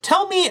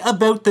me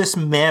about this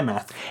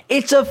mammoth.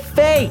 It's a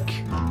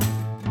fake.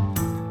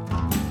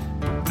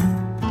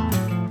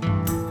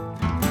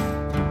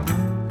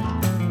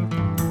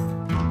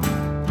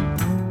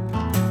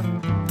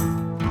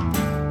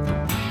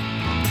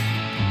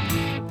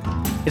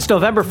 It's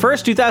November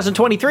 1st,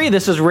 2023.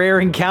 This is Rare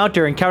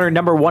Encounter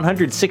number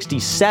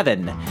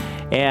 167.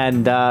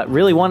 And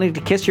really wanting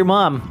to kiss your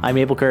mom, I'm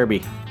Abel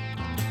Kirby.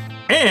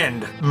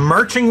 And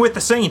marching with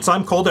the Saints,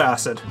 I'm Cold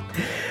Acid.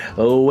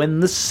 Oh, when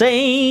the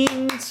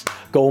Saints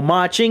go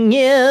marching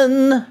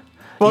in.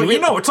 Well, you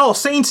know, it's All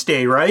Saints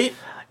Day, right?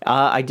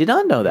 I did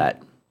not know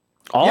that.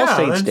 All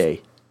Saints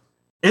Day.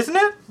 Isn't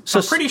it? So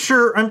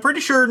I'm pretty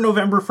sure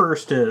November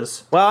 1st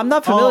is. Well, I'm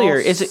not familiar.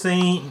 Is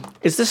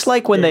this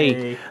like when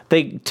Day.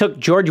 they took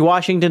George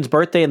Washington's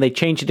birthday and they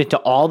changed it into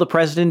All the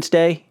President's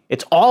Day?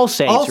 It's All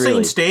Saints, All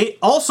Saints Day,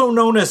 also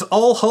known as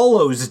All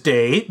Hallows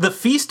Day, the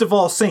Feast of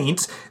All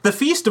Saints, the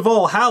Feast of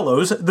All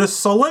Hallows, the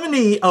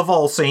Solemnity of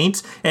All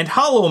Saints, and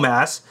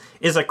Hallowmass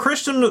is a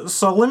Christian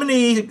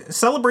solemnity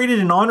celebrated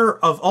in honor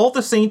of all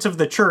the saints of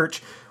the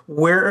Church,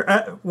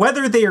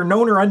 whether they are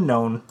known or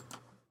unknown.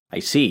 I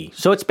see.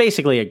 So it's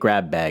basically a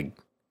grab bag.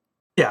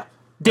 Yeah.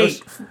 Date,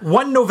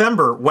 1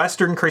 November,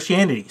 Western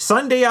Christianity.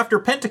 Sunday after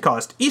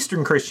Pentecost,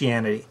 Eastern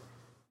Christianity.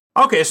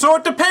 Okay, so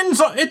it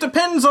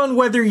depends on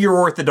whether you're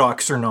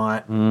Orthodox or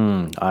not.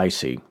 I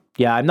see.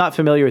 Yeah, I'm not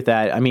familiar with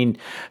that. I mean,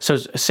 so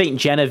Saint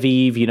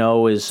Genevieve,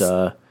 is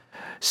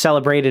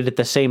celebrated at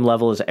the same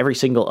level as every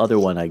single other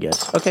one, I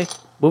guess. Okay,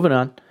 moving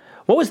on.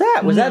 What was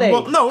that? Was that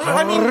Well, no,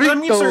 I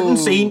mean certain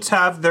saints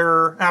have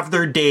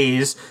their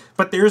days,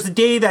 but there's a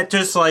day that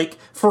just like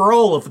for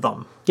all of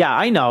them. Yeah,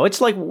 I know. It's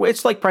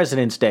like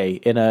President's Day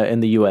in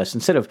the U.S.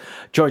 instead of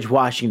George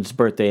Washington's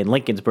birthday and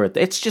Lincoln's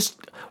birthday. It's just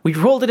we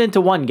rolled it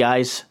into one,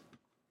 guys.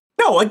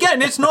 No,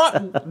 again, it's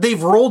not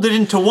they've rolled it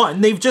into one.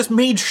 They've just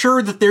made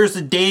sure that there's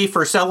a day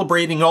for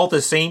celebrating all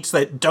the saints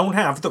that don't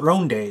have their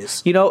own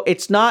days.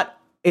 It's not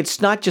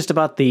just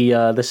about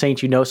the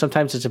saints you know.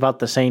 Sometimes it's about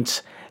the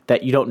saints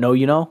that you don't know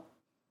you know.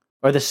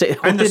 Or the saints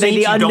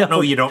you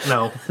don't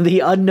know. The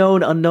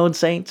unknown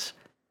saints.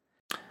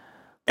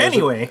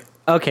 Anyway.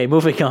 Okay,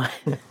 moving on.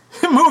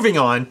 Moving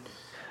on.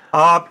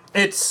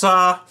 It's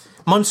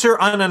Monsieur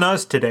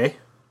Ananas today.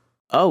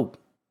 Oh,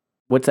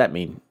 what's that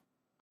mean?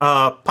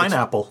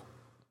 Pineapple.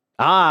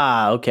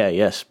 Okay,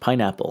 yes,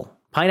 pineapple.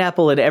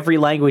 Pineapple in every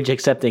language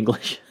except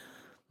English.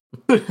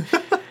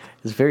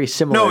 It's very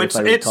similar. No, it's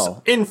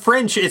in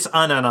French. It's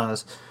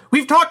ananas.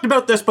 We've talked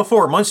about this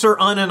before. Monsieur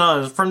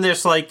Ananas from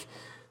this like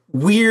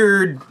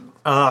weird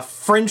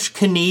French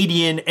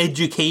Canadian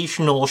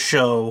educational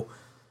show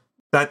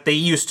that they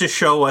used to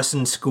show us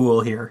in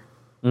school here.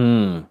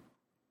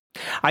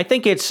 I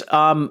think it's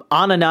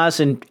ananas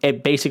in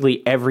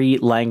basically every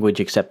language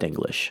except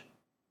English.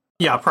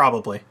 Yeah,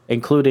 probably.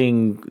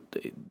 Including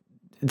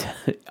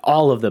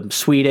all of them.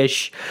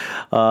 Swedish,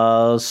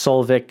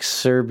 Slovak,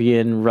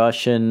 Serbian,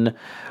 Russian,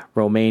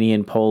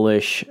 Romanian,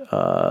 Polish,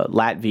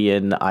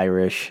 Latvian,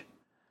 Irish.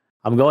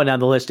 I'm going down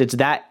the list. It's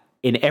that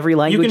in every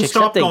language except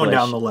English. You can stop going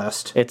down the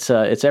list.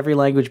 It's every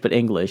language but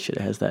English. It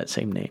has that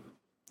same name.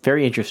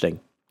 Very interesting.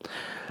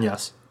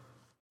 Yes.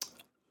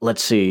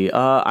 Let's see.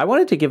 I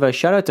wanted to give a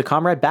shout out to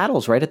Comrade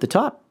Battles right at the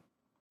top.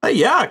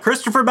 Yeah,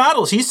 Christopher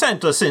Battles. He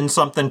sent us in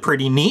something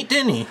pretty neat,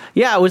 didn't he?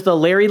 Yeah, it was the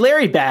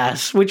Larry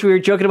Bass, which we were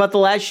joking about the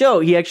last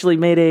show. He actually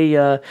made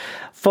a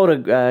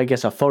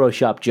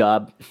Photoshop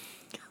job.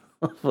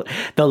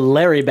 The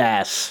Larry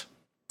Bass.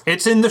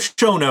 It's in the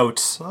show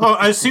notes. Oh,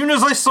 as soon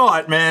as I saw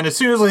it, man,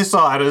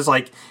 I was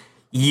like,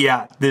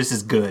 yeah, this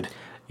is good.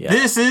 Yeah.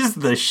 This is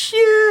the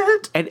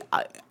shit. And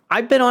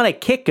I've been on a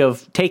kick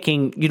of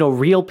taking,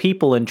 real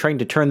people and trying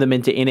to turn them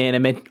into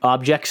inanimate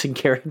objects and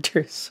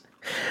characters.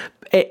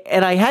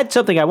 And I had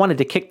something I wanted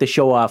to kick the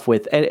show off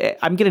with. And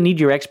I'm going to need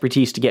your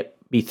expertise to get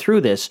me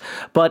through this.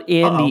 But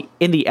in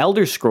the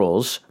Elder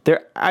Scrolls,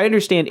 there I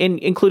understand,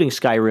 including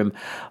Skyrim,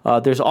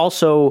 there's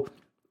also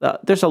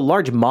there's a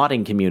large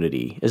modding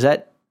community.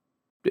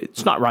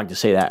 It's not wrong to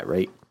say that,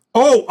 right?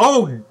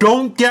 Oh,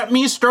 don't get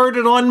me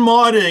started on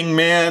modding,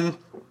 man.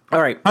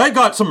 All right. I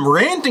got some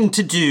ranting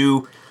to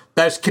do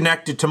that's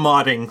connected to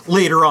modding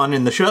later on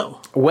in the show.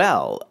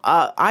 Well,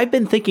 I've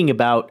been thinking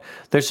about,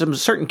 there's some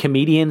certain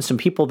comedians, some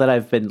people that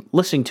I've been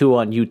listening to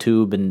on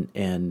YouTube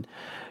and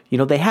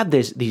they have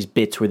these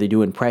bits where they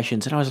do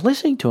impressions, and I was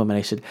listening to him and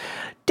I said,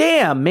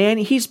 damn, man,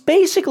 he's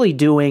basically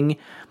doing,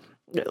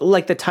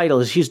 like the title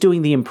is, he's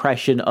doing the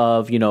impression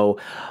of, an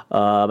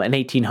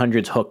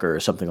 1800s hooker or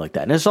something like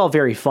that. And it's all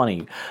very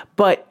funny.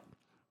 But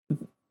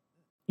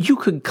you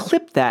could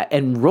clip that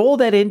and roll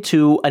that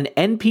into an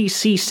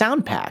NPC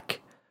sound pack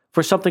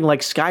for something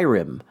like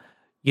Skyrim,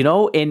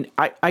 And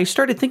I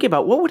started thinking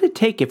about what would it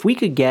take if we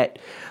could get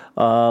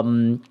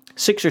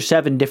 6 or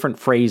 7 different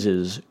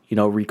phrases,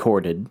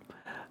 recorded.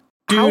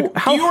 Dude,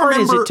 how hard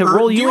is it to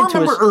roll you into? Do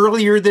you remember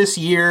earlier this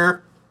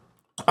year?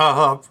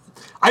 I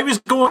was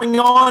going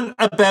on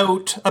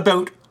about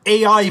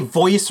AI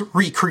voice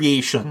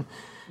recreation.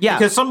 Yeah,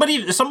 because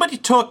somebody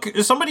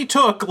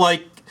took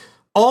like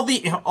all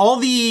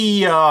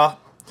the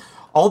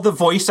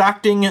voice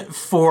acting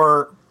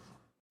for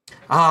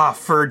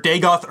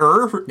Dagoth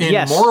Ur in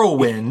Yes.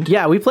 Morrowind.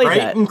 Yeah, we played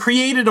that. And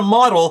created a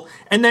model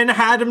and then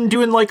had him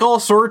doing like all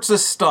sorts of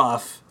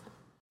stuff.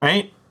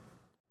 Right?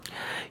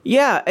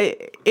 Yeah,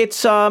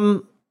 it's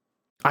oh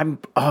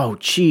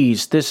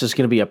geez, this is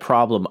going to be a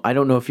problem. I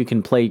don't know if you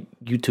can play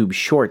YouTube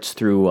Shorts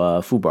through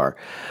Fubar.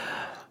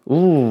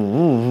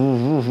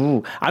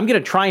 Ooh. I'm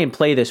gonna try and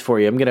play this for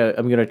you. I'm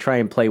gonna try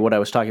and play what I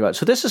was talking about.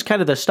 So this is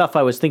kind of the stuff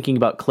I was thinking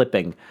about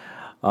clipping.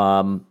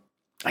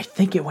 I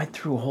think it went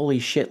through. Holy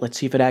shit! Let's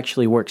see if it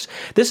actually works.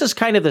 This is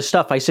kind of the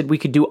stuff I said we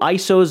could do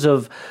ISOs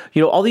of,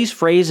 all these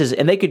phrases,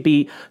 and they could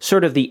be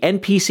sort of the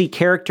NPC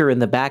character in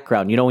the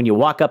background. When you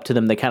walk up to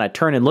them, they kind of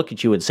turn and look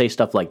at you and say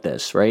stuff like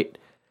this, right?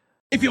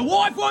 If your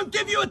wife won't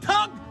give you a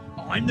tug,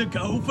 I'm the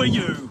girl for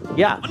you.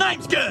 Yeah. My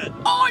name's Gert.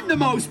 I'm the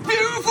most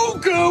beautiful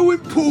girl in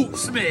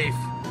Portsmouth.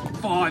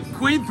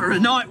 £5 for a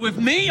night with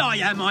me, I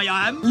am.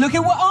 Look at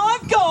what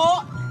I've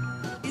got.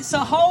 It's a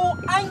whole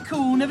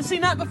ankle. Never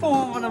seen that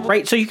before.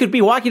 Right, so you could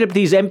be walking up to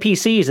these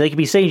NPCs, and they could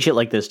be saying shit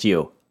like this to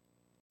you.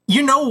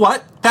 You know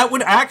what? That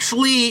would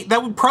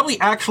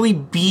probably actually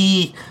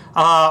be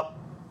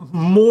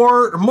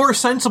more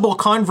sensible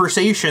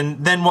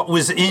conversation than what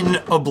was in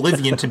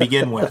Oblivion to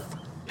begin with.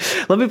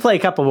 Let me play a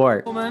couple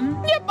more.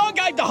 Yep, I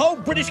gave the whole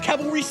British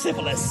cavalry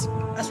syphilis.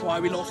 That's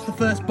why we lost the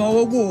first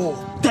Boer War.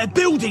 They're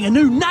building a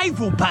new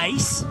naval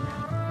base.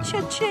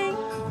 Cha-ching.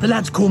 The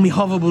lads call me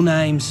horrible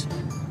names.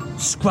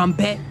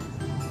 Scrumpet,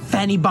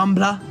 Fanny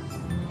Bumbler,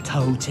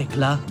 Toe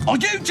Tickler. Are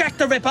you Jack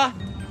the Ripper?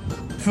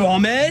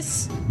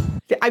 Promise?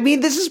 I mean,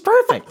 this is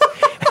perfect.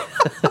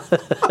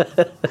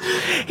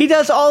 He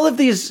does all of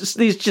these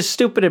just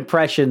stupid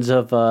impressions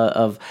of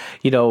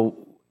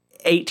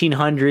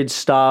 1800s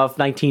stuff,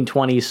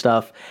 1920s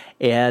stuff,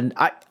 and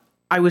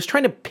I was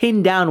trying to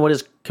pin down what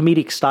his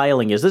comedic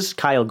styling is. This is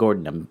Kyle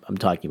Gordon I'm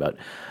talking about,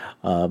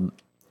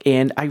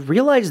 and I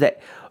realized that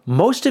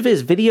most of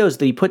his videos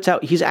that he puts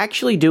out, he's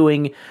actually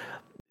doing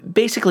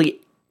basically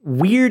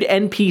weird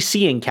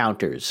NPC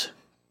encounters.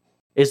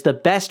 Is the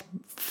best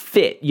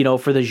fit,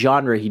 for the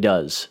genre he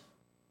does.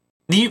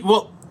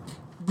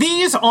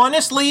 These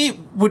honestly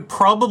would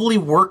probably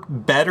work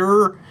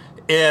better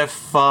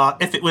if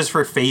it was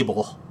for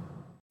Fable.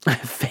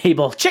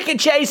 Fable. Chicken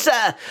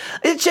Chaser!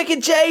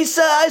 Chicken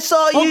Chaser! I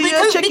saw you,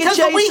 Chicken Chaser! Because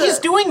the way he's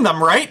doing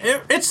them, right?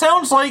 It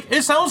sounds like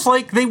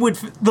they would,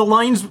 the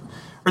lines,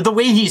 or the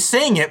way he's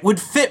saying it,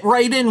 would fit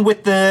right in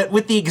with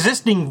the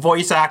existing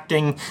voice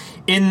acting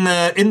in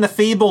the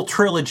Fable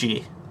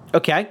trilogy.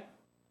 Okay.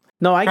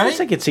 No, I guess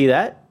I could see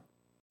that.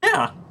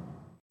 Yeah.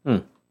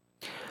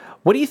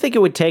 What do you think it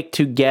would take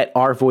to get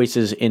our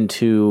voices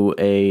to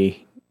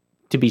be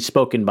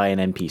spoken by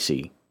an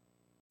NPC?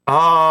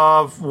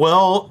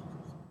 Well,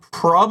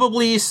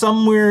 probably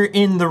somewhere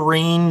in the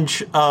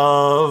range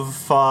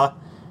of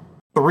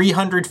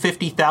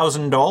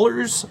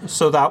 $350,000,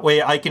 so that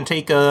way I can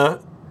take a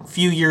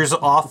few years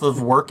off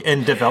of work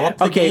and develop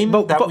the game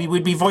we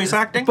would be voice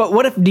acting. But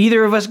what if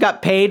neither of us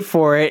got paid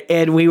for it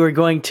and we were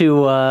going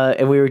to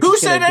Who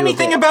said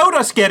anything about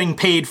us getting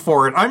paid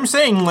for it? I'm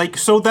saying,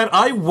 so that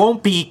I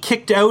won't be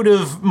kicked out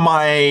of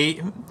my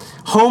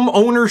home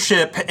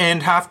ownership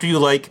and have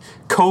to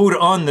code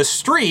on the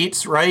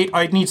streets, right?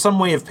 I'd need some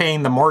way of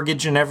paying the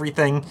mortgage and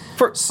everything.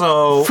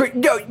 No,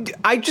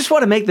 I just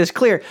want to make this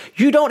clear.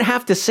 You don't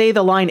have to say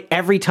the line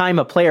every time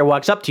a player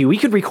walks up to you. We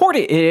could record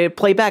it,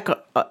 play back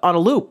on a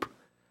loop.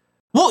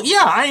 Well,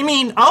 yeah, I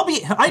mean,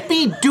 I'd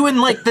be doing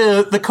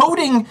the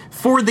coding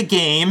for the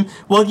game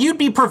while you'd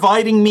be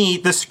providing me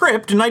the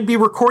script, and I'd be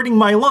recording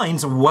my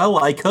lines while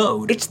I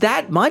code. It's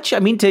that much?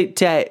 I mean,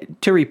 to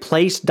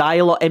replace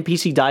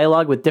NPC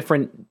dialogue with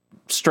different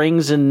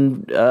strings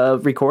and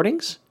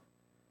recordings?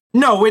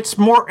 No, it's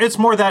more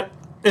that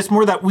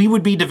we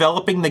would be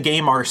developing the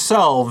game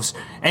ourselves,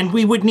 and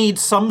we would need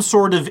some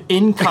sort of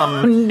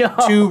income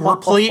to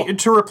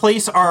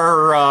replace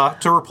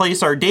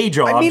our day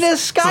jobs. I mean, a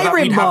Skyrim so that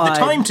we'd mod. have the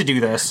time to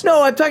do this.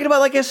 No, I'm talking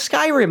about a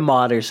Skyrim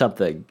mod or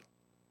something.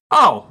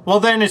 Oh,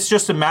 well then it's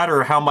just a matter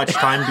of how much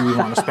time do we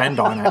want to spend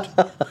on it.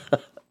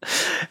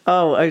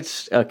 Oh,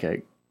 it's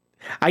okay.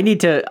 I need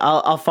to.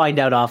 I'll find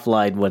out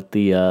offline what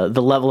the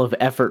level of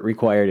effort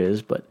required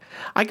is. But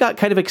I got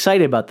kind of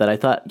excited about that. I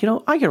thought,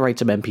 I can write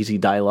some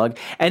NPC dialogue,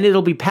 and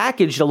it'll be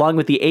packaged along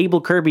with the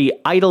Abel Kirby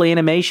Idle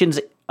Animations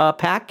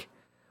pack,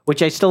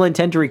 which I still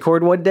intend to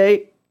record one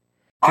day.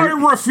 I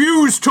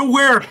refuse to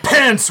wear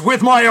pants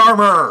with my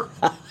armor.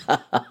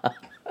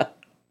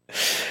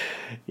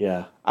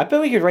 Yeah, I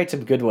bet we could write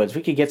some good ones.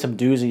 We could get some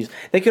doozies.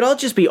 They could all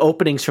just be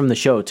openings from the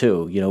show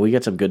too. We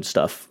get some good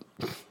stuff.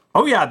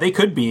 Oh yeah, they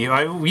could be.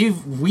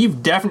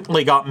 We've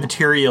definitely got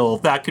material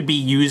that could be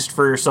used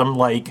for some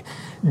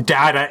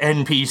data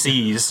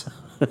NPCs.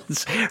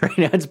 Right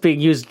now, it's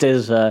being used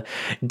as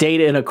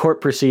data in a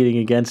court proceeding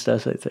against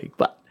us, I think.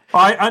 But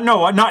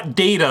no, not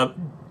data.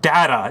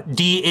 Data,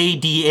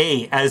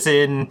 DADA, as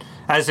in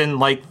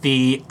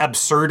the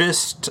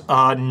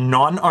absurdist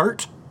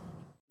non-art.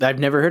 I've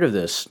never heard of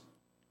this.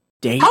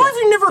 How have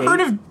you never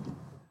heard of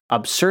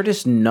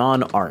absurdist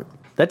non-art?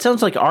 That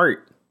sounds like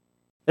art.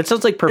 It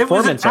sounds like It was an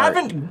performance art.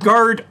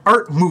 avant-garde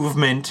art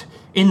movement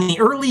in the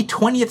early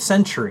 20th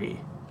century.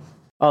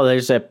 Oh,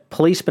 there's a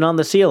policeman on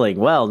the ceiling.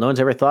 Well, no one's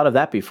ever thought of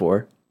that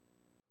before.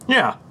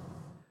 Yeah.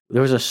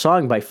 There was a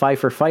song by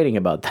Pfeiffer Fighting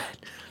about that.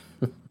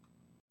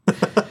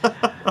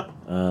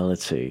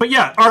 Let's see. But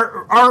yeah,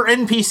 our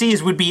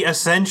NPCs would be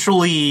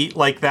essentially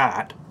like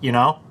that, you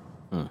know?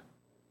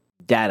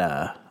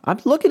 Data. I'm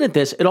looking at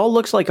this. It all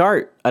looks like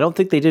art. I don't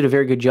think they did a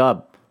very good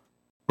job.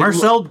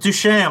 Marcel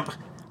Duchamp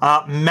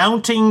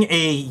mounting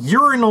a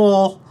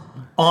urinal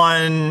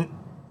on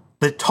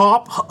the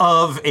top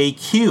of a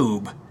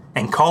cube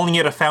and calling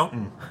it a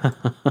fountain.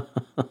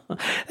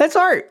 That's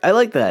art. I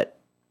like that.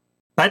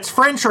 That's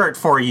French art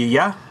for you,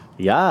 yeah?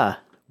 Yeah.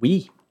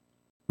 Oui.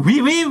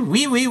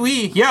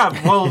 Oui.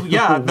 Yeah, well,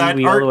 yeah, that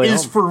Oui, all the art way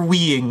is home. for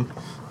weeing,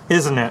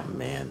 isn't it?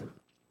 Man.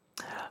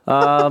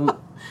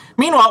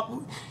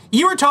 Meanwhile,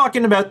 you were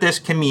talking about this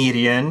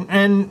comedian,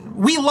 and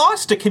we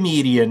lost a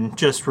comedian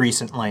just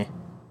recently.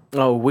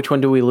 Oh, which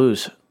one do we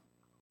lose?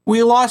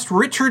 We lost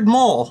Richard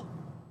Mole.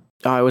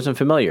 Oh, I wasn't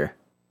familiar.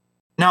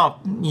 Now,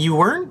 you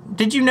weren't?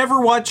 Did you never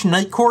watch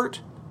Night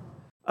Court?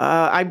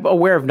 I'm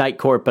aware of Night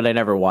Court, but I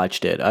never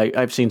watched it.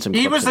 I've seen some.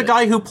 He clips was of the it.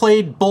 guy who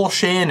played Bull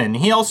Shannon.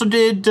 He also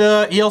did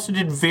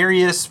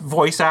various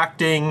voice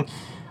acting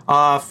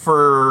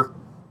for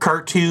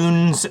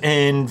cartoons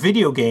and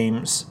video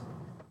games.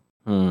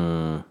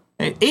 80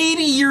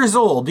 years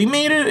old. He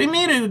made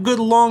it a good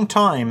long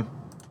time.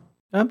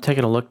 I'm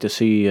taking a look to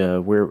see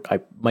where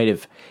I might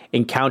have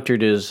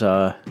encountered his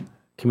comedic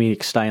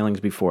stylings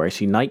before. I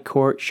see Night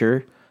Court,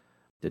 sure.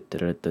 I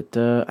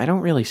don't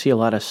really see a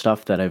lot of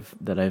stuff that I've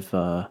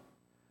the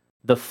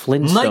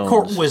Flintstones. Night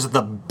Court was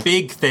the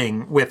big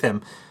thing with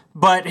him.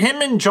 But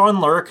him and John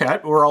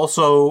Larroquette were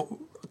also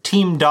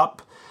teamed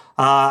up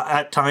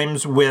at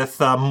times with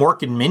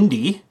Mork and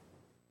Mindy.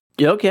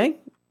 Yeah, okay.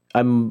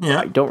 I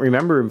Yeah. don't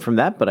remember him from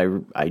that, but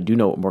I do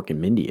know what Mork and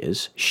Mindy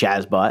is.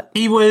 Shazbot.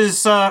 He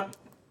was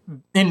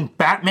in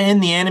Batman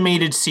the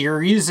Animated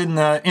Series in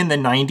the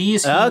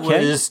 90s. He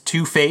Okay. was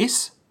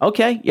Two-Face.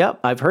 Okay,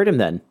 yep, I've heard him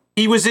then.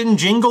 He was in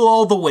Jingle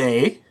All the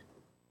Way.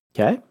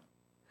 Okay.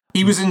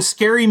 He was in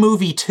Scary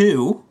Movie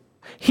 2.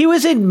 He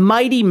was in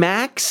Mighty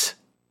Max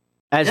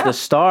as Yeah. the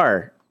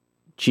star.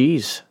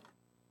 Jeez.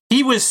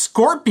 He was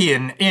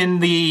Scorpion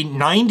in the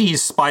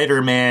 90s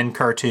Spider-Man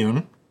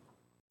cartoon.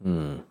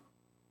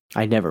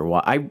 I never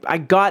I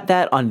got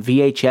that on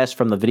VHS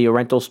from the video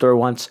rental store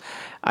once.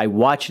 I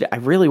watched it. I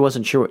really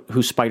wasn't sure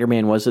who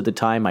Spider-Man was at the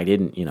time. I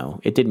didn't,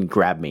 it didn't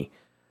grab me.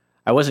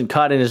 I wasn't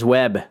caught in his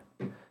web.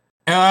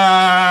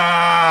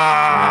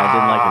 I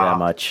didn't like it that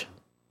much.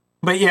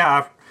 But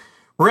yeah,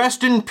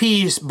 rest in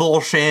peace,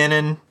 Bull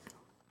Shannon.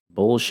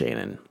 Bull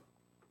Shannon.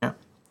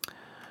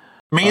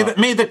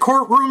 May the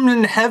courtroom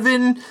in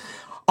heaven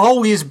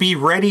always be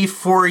ready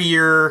for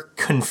your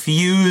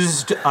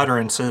confused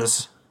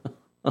utterances.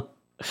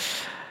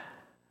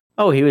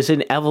 Oh, he was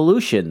in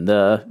Evolution,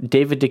 the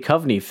David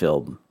Duchovny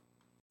film.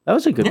 That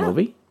was a good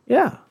movie.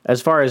 Yeah.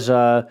 As far as,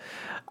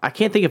 I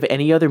can't think of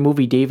any other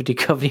movie David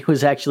Duchovny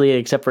was actually in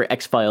except for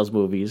X-Files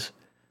movies.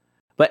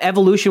 But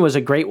Evolution was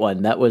a great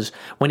one. That was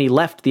when he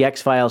left the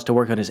X-Files to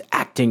work on his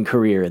acting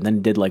career and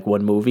then did like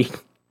one movie.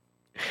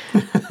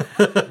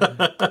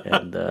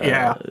 And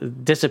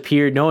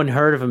disappeared. No one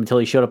heard of him until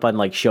he showed up on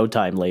like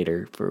Showtime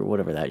later for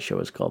whatever that show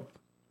is called.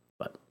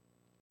 But,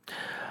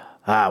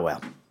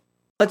 well.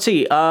 Let's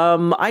see.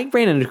 I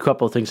ran into a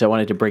couple of things I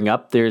wanted to bring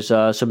up. There's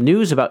some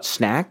news about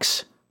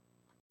snacks.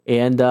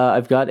 And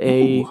I've got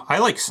a... Ooh, I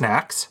like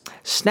snacks.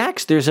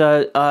 Snacks. There's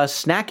a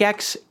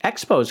SnackX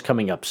Expos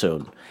coming up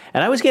soon.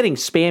 And I was getting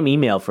spam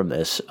email from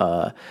this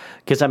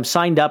because I'm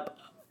signed up.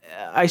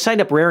 I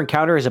signed up Rare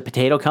Encounter as a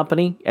potato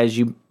company, as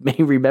you may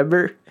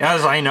remember.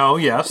 As I know,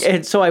 yes.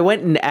 And so I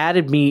went and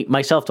added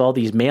myself to all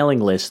these mailing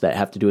lists that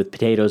have to do with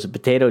potatoes and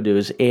potato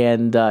news.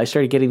 And I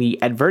started getting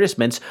the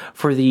advertisements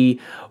for the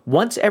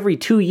once every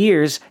 2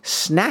 years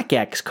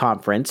SnackX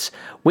conference,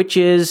 which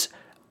is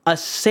a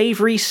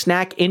savory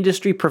snack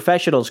industry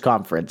professionals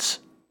conference.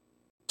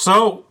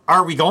 So,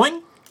 are we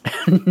going?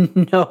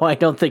 No, I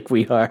don't think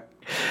we are.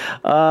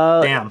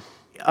 Damn.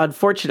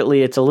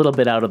 Unfortunately, it's a little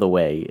bit out of the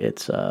way.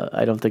 It's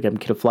I don't think I'm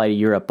going to fly to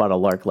Europe on a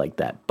lark like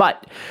that.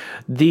 But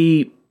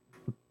the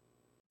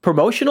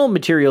promotional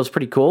material is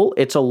pretty cool.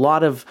 It's a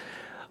lot of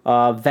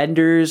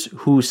vendors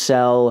who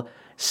sell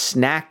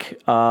snack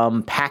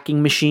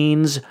packing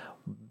machines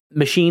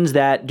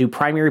that do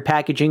primary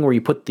packaging where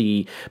you put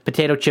the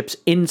potato chips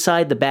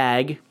inside the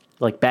bag,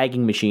 like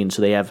bagging machines.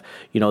 So they have,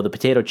 the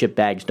potato chip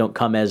bags don't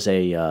come as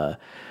a...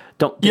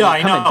 Don't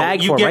I come know. in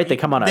bag form, right? They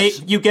come on a...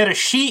 You get a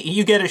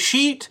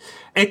sheet.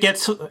 It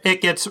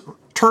gets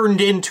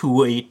turned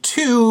into a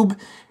tube,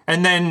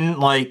 and then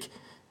like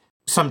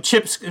some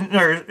chips,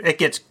 or it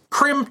gets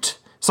crimped.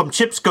 Some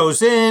chips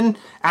goes in.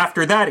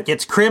 After that, it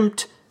gets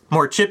crimped.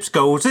 More chips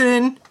goes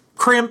in.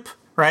 Crimp,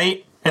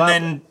 right? And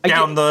then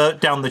down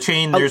the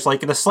chain, there's like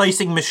the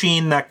slicing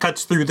machine that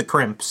cuts through the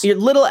crimps. You're a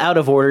little out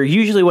of order.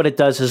 Usually, what it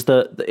does is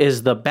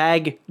the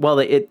bag. Well,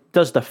 it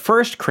does the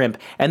first crimp,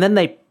 and then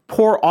they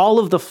pour all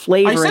of the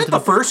flavor I said into the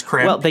first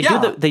crimp. Well,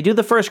 they do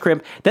the first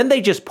crimp, then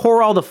they just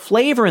pour all the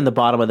flavor in the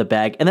bottom of the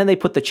bag, and then they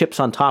put the chips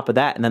on top of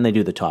that, and then they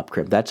do the top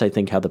crimp. That's, I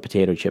think, how the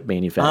potato chip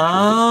manufacturer.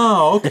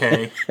 Oh,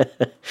 okay.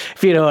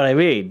 If you know what I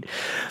mean.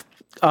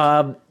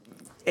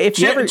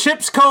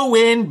 Chips go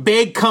in,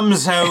 bag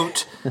comes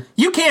out.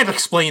 You can't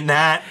explain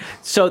that.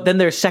 So then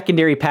there's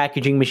secondary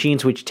packaging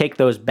machines which take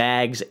those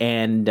bags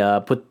and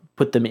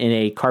put them in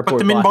a cardboard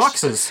Put them in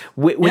box. boxes.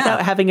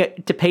 Without having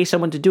to pay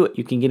someone to do it.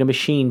 You can get a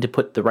machine to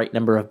put the right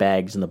number of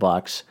bags in the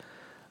box.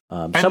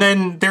 And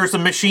then there's a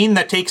machine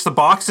that takes the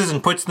boxes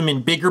and puts them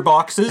in bigger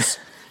boxes.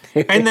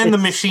 And then the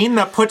machine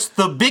that puts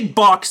the big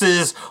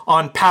boxes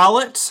on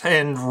pallets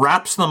and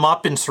wraps them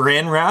up in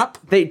saran wrap.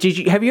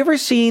 Have you ever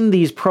seen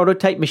these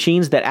prototype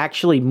machines that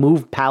actually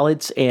move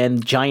pallets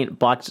and giant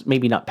boxes,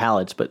 maybe not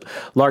pallets, but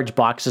large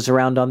boxes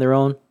around on their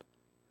own?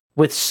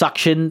 With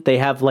suction, they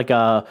have like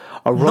a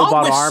robot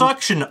Not with arm.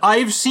 suction.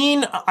 I've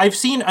seen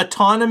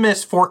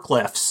autonomous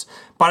forklifts,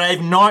 but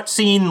I've not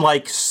seen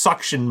like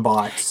suction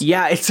bots.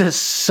 Yeah, it's a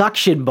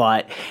suction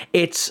bot.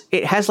 It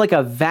has like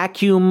a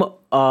vacuum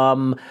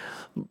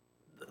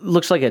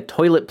looks like a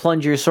toilet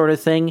plunger sort of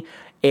thing,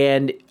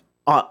 and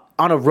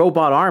on a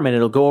robot arm, and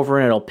it'll go over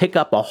and it'll pick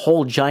up a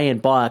whole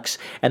giant box,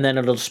 and then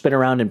it'll spin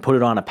around and put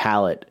it on a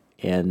pallet.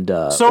 And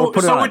so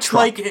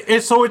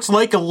it's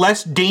like a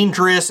less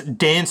dangerous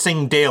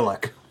dancing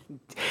Dalek.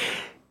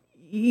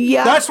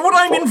 Yeah, that's what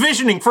I'm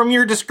envisioning from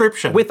your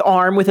description. With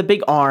a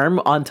big arm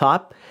on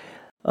top.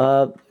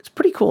 It's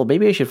pretty cool.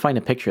 Maybe I should find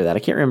a picture of that. I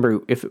can't remember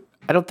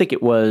I don't think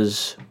it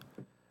wasn't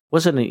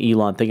an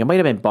Elon thing. It might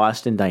have been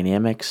Boston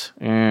Dynamics.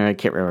 I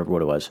can't remember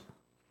what it was.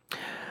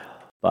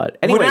 But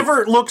anyway,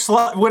 whatever it looks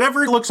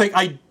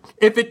like,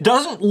 if it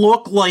doesn't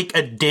look like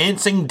a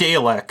dancing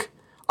Dalek,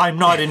 I'm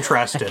not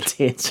interested.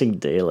 Dancing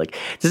Dalek.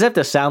 Does it have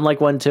to sound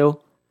like one too?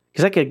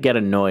 Because that could get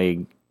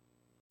annoying.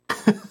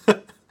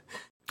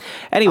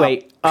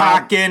 Anyway,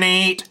 Packin'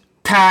 8.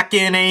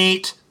 Packin'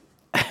 8.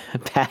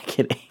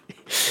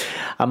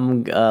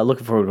 I'm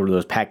looking forward to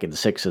those Packin'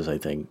 6s, I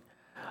think.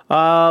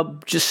 So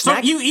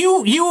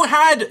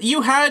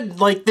you had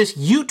like this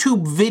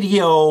YouTube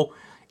video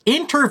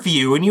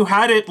interview, and you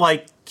had it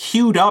like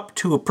queued up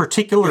to a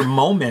particular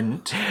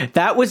moment.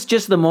 That was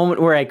just the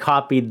moment where I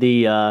copied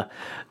the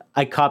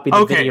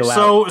video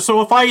out.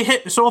 So if I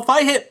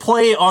hit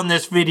play on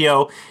this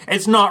video,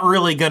 it's not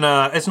really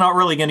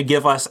gonna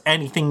give us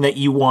anything that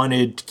you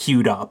wanted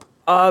queued up.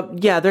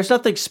 Yeah, there's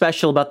nothing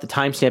special about the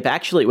timestamp.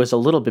 Actually, it was a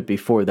little bit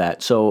before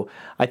that. So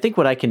I think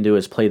what I can do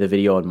is play the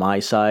video on my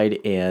side,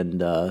 and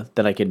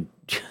then I can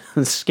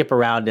skip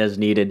around as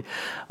needed.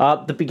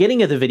 The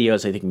beginning of the video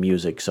is, I think,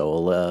 music.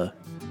 So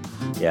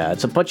yeah,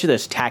 it's a bunch of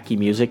this tacky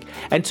music.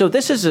 And so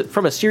this is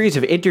from a series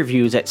of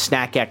interviews at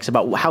SnackX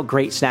about how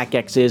great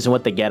SnackX is and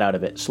what they get out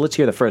of it. So let's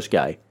hear the first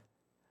guy.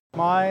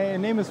 My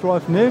name is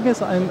Rolf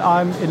Nilges, and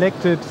I'm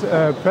elected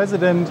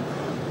president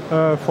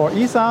for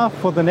ESA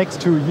for the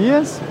next 2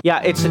 years. Yeah,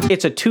 it's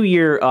a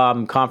 2-year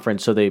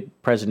conference, so the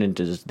president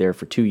is there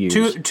for 2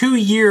 years.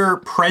 Two-year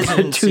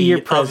presidency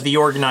of the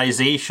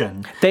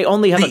organization. They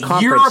only have a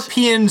conference.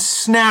 European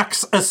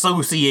Snacks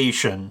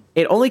Association.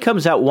 It only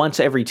comes out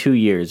once every 2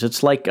 years.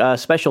 It's like a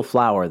special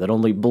flower that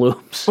only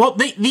blooms. Well,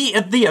 the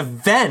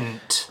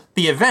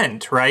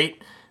event,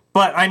 right?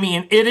 But I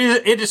mean,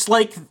 it's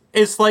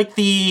like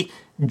the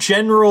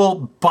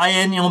general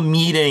biennial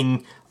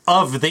meeting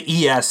of the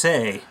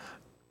ESA.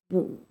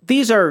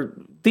 These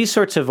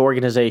sorts of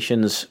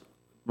organizations,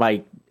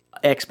 my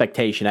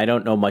expectation, I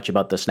don't know much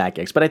about the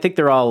SnackX, but I think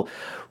they're all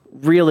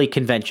really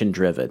convention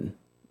driven.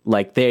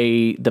 Like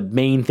the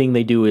main thing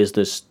they do is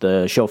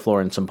the show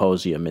floor and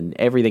symposium, and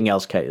everything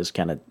else is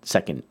kind of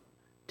second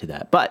to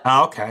that. But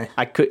okay,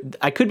 I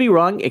could be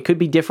wrong. It could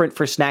be different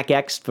for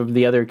SnackX from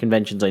the other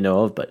conventions I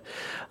know of. But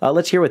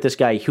let's hear what this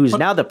guy, who's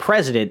now the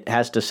president,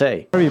 has to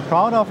say. Very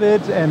proud of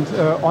it and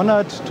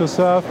honored to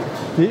serve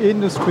the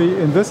industry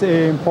in this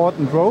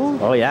important role.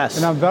 Oh yes,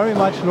 and I'm very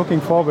much looking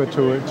forward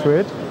to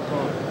it.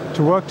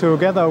 To work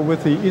together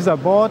with the ESA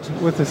board,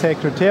 with the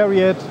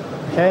secretariat,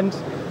 and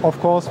of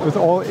course, with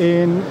all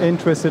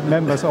interested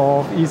members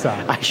of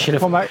ESA.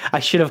 I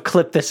should have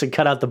clipped this and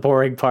cut out the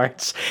boring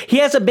parts. He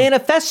has a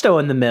manifesto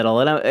in the middle,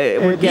 and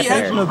we're getting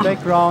there. Personal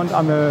background: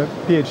 I'm a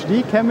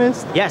PhD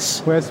chemist.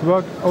 Yes. Who has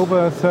worked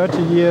over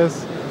 30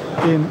 years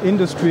in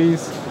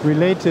industries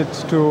related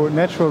to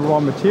natural raw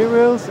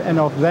materials, and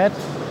of that,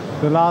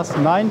 the last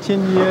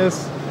 19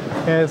 years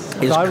as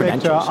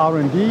director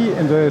R&D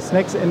in the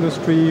snacks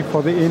industry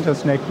for the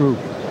Intersnack Group.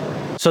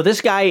 So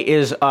this guy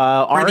is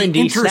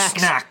R&D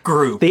Snack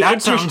Group.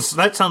 That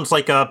sounds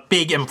like a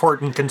big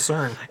important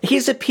concern.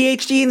 He's a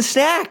PhD in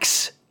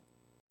snacks.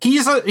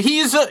 He's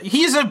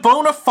a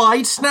bona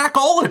fide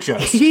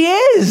snackologist. He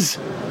is.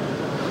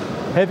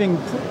 Having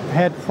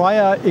had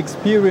prior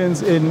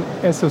experience in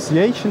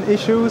association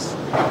issues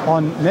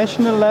on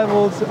national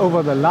levels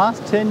over the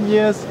last 10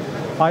 years,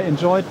 I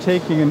enjoyed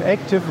taking an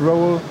active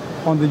role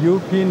on the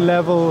European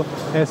level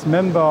as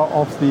member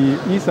of the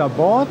ESA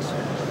board.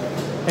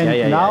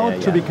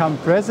 And to become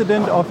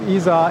president of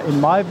ESA,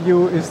 in my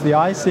view, is the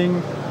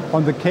icing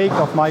on the cake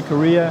of my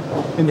career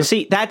in the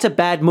See, that's a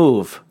bad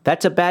move.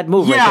 That's a bad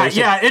move. Yeah, right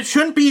there. yeah. It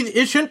shouldn't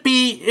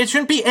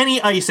be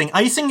any icing.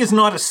 Icing is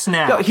not a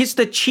snack. No, he's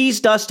the cheese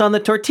dust on the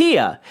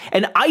tortilla,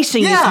 and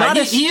icing is not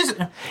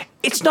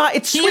It's not.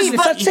 It's sweet.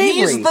 It's not savory.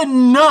 He's the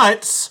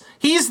nuts.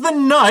 He's the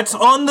nuts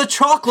on the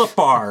chocolate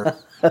bar.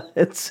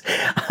 It's.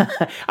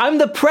 I'm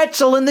the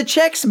pretzel in the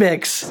Chex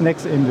Mix.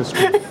 snacks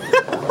industry.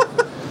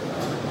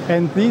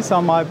 And these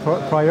are my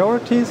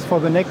priorities for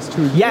the next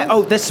 2 years. Yeah.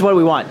 Oh, this is what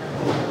we want.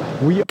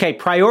 Okay.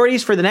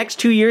 Priorities for the next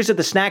 2 years of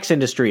the snacks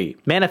industry.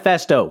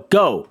 Manifesto.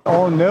 Go.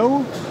 All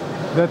know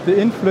that the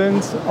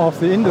influence of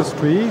the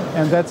industry,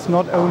 and that's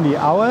not only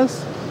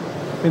ours,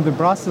 in the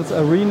Brussels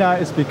arena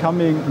is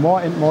becoming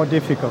more and more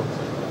difficult.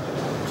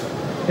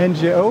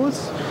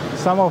 NGOs,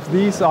 some of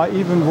these are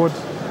even what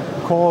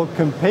call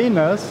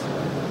campaigners,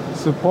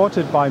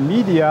 supported by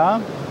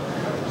media,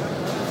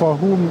 for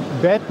whom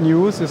bad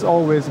news is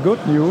always good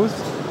news,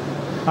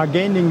 are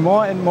gaining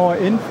more and more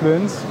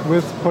influence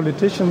with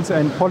politicians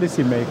and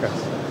policymakers.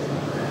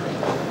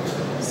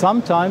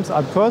 Sometimes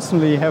I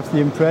personally have the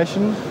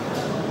impression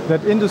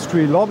that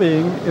industry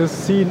lobbying is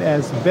seen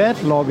as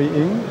bad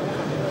lobbying,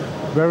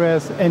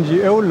 whereas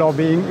NGO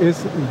lobbying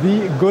is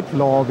the good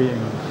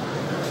lobbying.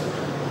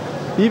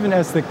 Even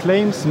as the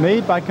claims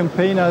made by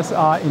campaigners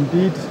are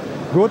indeed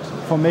good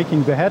for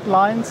making the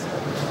headlines,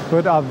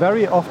 but are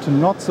very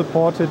often not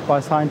supported by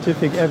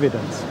scientific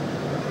evidence.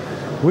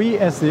 We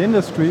as the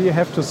industry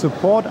have to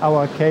support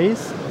our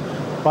case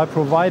by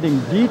providing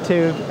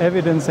detailed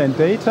evidence and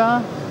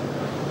data,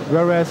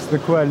 whereas the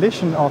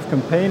coalition of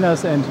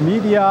campaigners and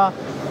media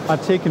are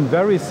taken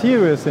very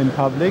serious in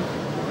public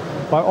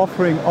by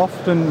offering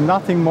often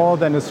nothing more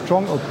than a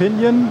strong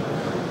opinion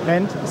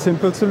and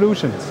simple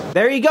solutions.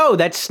 There you go.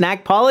 That's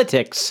snack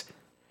politics.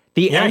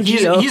 The Yeah,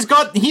 NGO. he's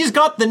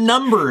got the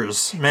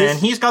numbers, man.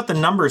 He's got the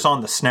numbers on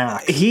the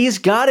snack. He's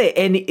got it,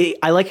 and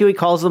I like how he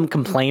calls them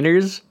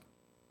complainers.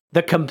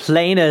 The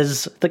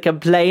complainers at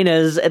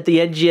the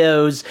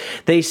NGOs.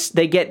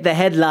 They get the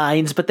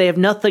headlines, but they have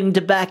nothing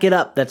to back it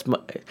up.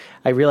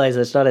 I realize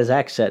that's not his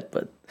accent,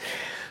 but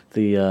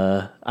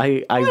I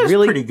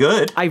really pretty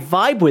good. I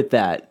vibe with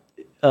that.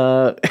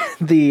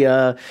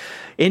 The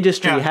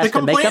industry has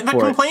to make up for it. The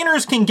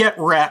complainers can get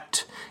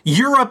wrecked.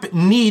 Europe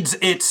needs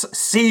its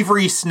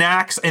savory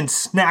snacks and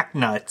snack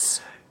nuts.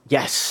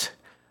 Yes.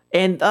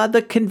 And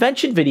the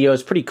convention video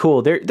is pretty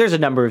cool. There's a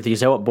number of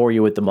these. I won't bore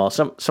you with them all.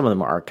 Some of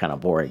them are kind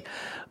of boring.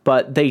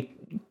 But they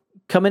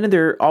come in and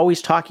they're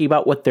always talking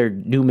about what their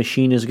new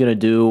machine is going to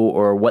do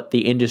or what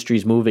the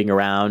industry's moving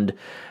around.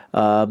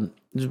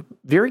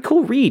 Very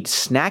cool read.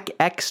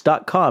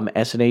 Snackx.com.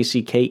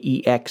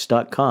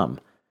 SNACKEX.com.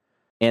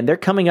 And they're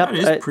coming up.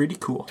 That is pretty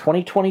cool.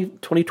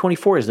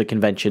 2024 is the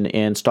convention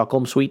in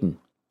Stockholm, Sweden.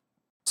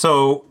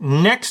 So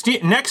next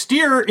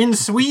year in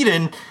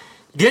Sweden,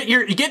 get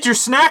your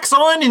snacks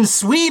on in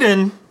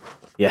Sweden.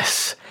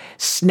 Yes,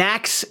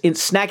 snacks in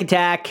Snack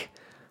Attack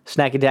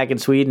in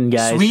Sweden,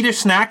 guys. Swedish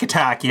Snack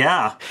Attack,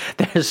 yeah.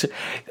 There's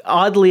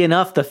oddly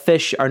enough, the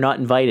fish are not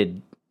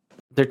invited.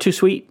 They're too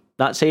sweet,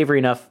 not savory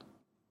enough.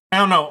 I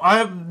don't know.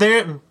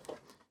 They're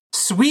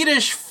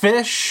Swedish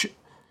fish.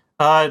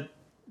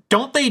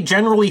 Don't they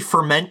generally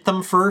ferment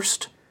them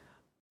first?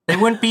 They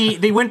wouldn't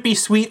be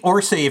sweet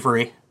or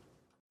savory.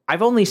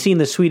 I've only seen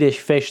the Swedish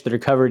fish that are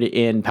covered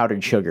in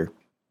powdered sugar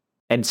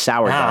and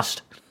sour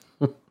dust.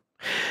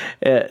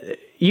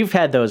 You've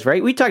had those,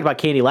 right? We talked about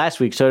candy last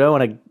week, so I don't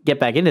want to get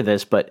back into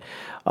this, but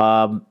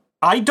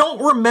I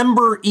don't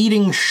remember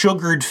eating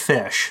sugared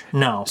fish.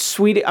 No.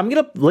 I'm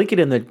gonna link it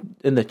in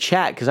the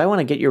chat because I want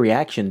to get your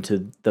reaction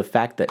to the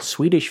fact that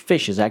Swedish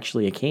fish is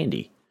actually a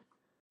candy.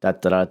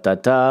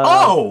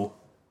 Oh,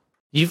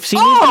 you've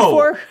seen these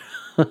before?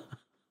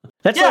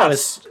 That's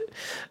yes.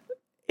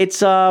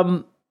 It's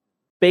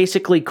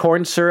basically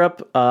corn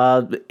syrup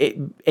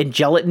and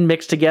gelatin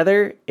mixed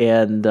together,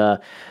 and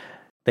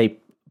they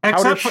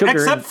powder sugar.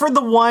 Except for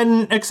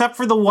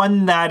the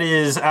one that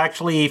is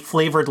actually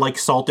flavored like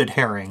salted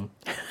herring.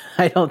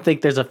 I don't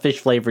think there's a fish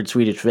flavored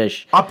Swedish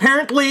fish.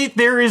 Apparently,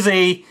 there is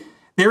a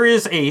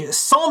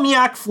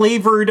salmiak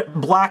flavored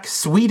black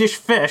Swedish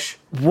fish.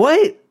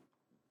 What?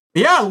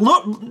 Yeah,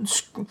 look on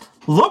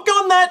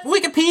that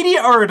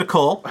Wikipedia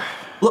article.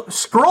 Look,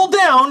 scroll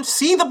down,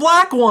 see the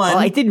black one. Well,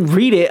 I didn't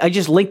read it. I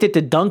just linked it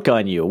to Dunk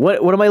on You.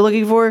 What am I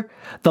looking for?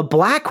 The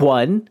black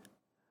one?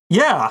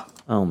 Yeah.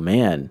 Oh,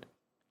 man.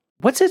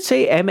 What's it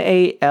say?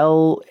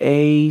 Malaco?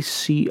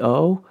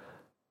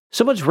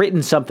 Someone's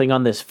written something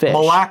on this fish.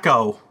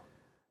 Malaco.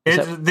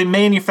 It's the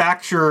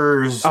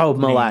manufacturer's Oh,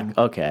 name. Malaco.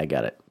 Okay, I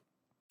got it.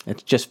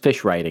 It's just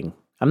fish writing.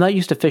 I'm not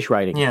used to fish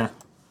writing. Yeah.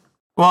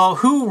 Well,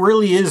 who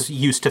really is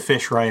used to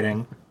fish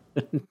writing?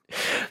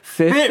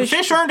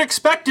 Fish aren't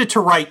expected to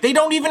write. They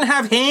don't even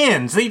have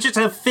hands. They just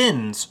have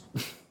fins.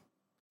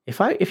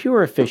 If you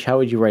were a fish, how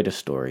would you write a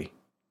story?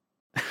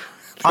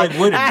 I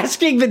wouldn't.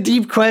 Asking the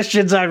deep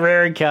questions on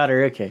Rare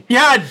Encounter. Okay.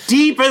 Yeah,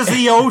 deep as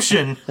the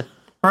ocean.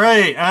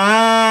 Right. Very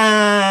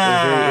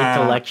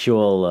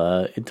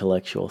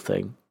intellectual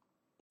thing.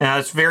 Yeah,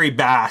 it's very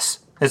Bass.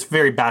 It's a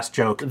very Bass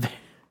joke.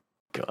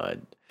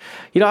 God.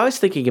 I was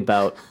thinking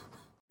about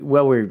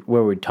while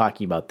we're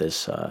talking about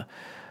this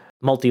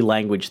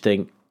multi-language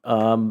thing.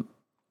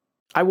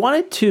 I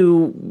wanted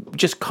to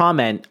just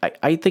comment.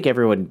 I think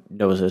everyone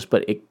knows this,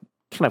 but it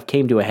kind of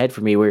came to a head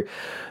for me where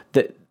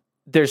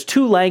there's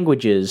two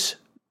languages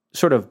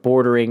sort of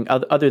bordering,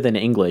 other than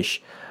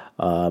English.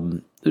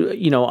 On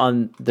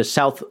the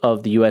south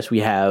of the U.S. we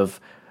have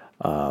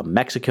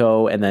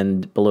Mexico, and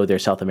then below there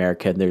South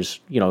America, and there's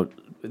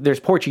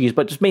Portuguese,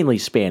 but it's mainly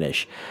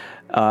Spanish.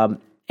 And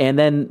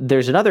then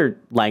there's another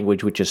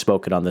language which is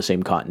spoken on the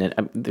same continent.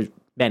 There's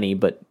many,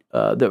 but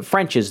the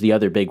French is the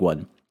other big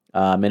one.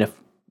 And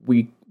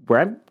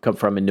where I come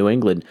from in New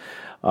England,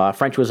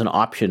 French was an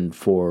option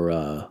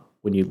for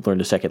when you learned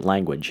a second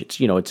language.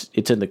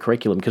 It's in the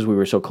curriculum because we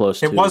were so close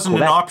to It wasn't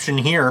Quebec. an option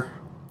here.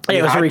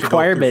 It was a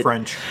requirement.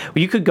 French.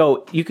 You could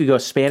go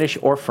Spanish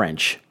or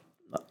French.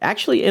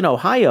 Actually, in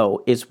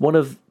Ohio,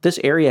 this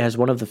area has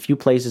one of the few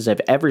places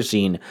I've ever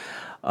seen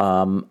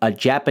a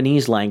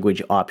Japanese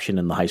language option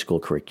in the high school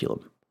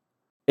curriculum.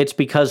 It's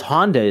because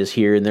Honda is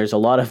here and there's a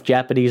lot of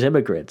Japanese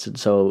immigrants, and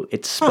so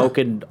it's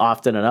spoken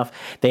often enough.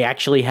 They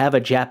actually have a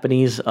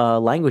Japanese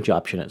language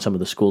option at some of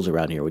the schools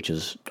around here, which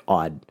is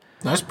odd.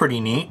 That's pretty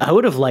neat. I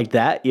would have liked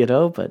that,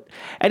 but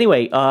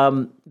anyway,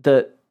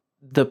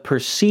 the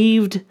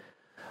perceived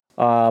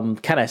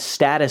kind of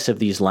status of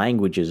these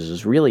languages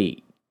is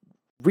really,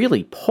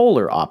 really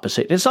polar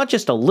opposite. And it's not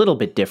just a little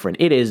bit different.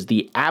 It is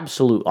the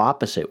absolute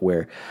opposite,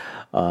 where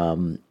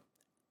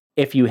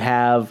if you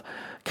have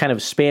kind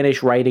of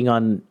Spanish writing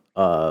on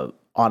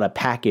a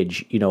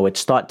package,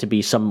 it's thought to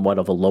be somewhat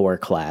of a lower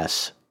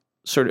class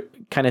sort of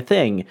kind of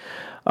thing.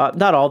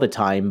 Not all the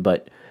time,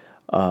 but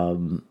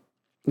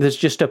there's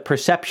just a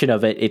perception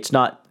of it. It's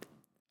not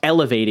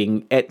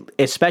elevating,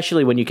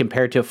 especially when you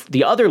compare it to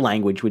the other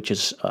language, which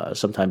is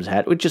sometimes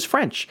which is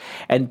French.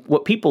 And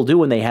what people do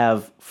when they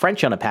have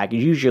French on a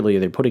package, usually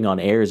they're putting on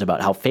airs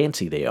about how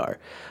fancy they are,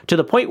 to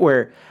the point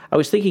where I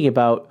was thinking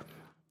about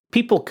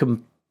people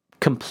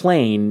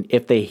complain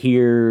if they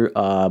hear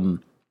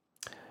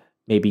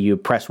maybe you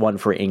press 1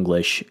 for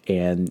English,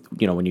 and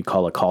when you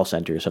call a call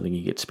center or something,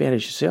 you get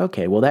Spanish. You say,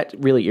 okay, well, that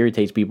really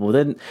irritates people.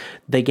 Then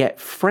they get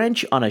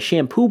French on a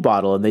shampoo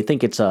bottle, and they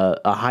think it's a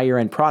higher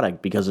end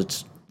product because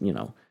it's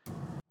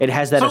it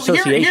has that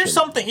association.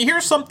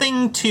 Here's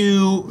something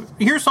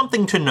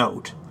to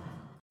note.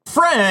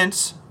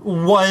 France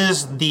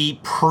was the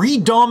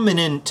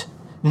predominant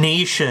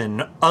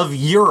nation of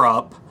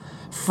Europe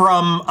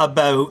from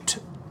about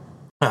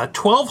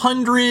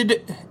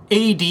 1200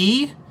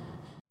 AD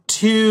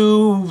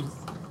to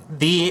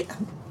the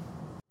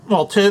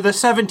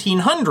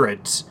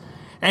 1700s,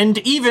 and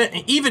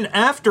even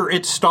after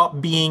it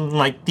stopped being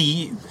like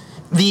the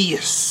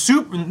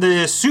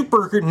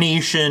super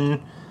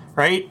nation,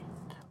 right,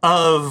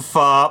 of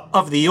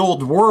the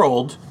old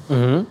world.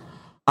 Mm-hmm.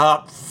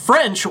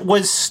 French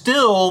was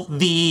still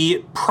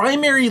the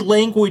primary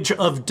language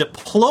of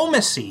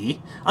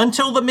diplomacy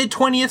until the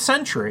mid-20th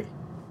century.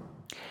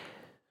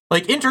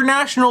 Like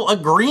international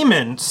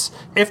agreements,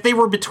 if they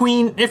were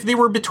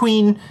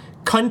between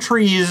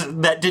countries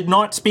that did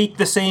not speak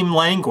the same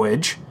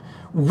language,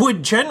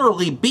 would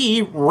generally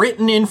be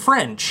written in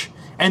French.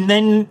 And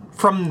then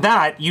from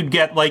that, you'd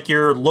get like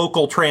your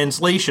local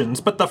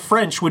translations, but the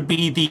French would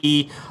be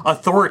the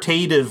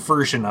authoritative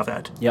version of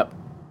it. Yep.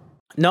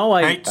 No,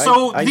 I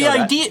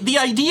the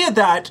idea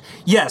that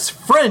yes,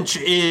 French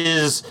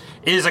is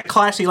a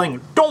classy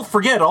language. Don't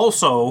forget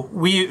also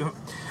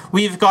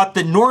we've got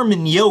the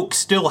Norman yoke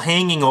still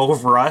hanging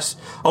over us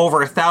over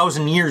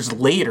 1,000 years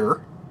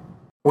later,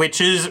 which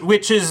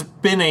has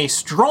been a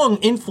strong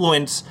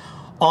influence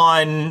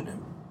on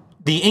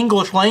the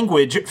English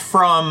language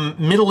from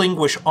Middle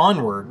English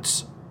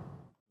onwards.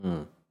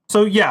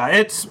 So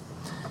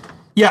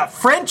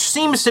French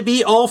seems to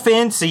be all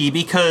fancy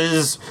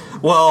because,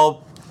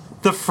 well,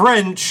 the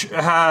French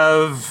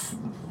have,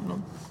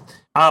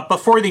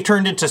 before they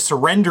turned into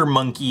surrender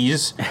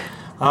monkeys,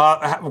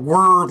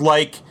 were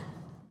like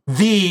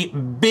the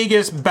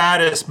biggest,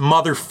 baddest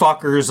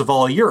motherfuckers of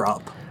all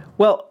Europe.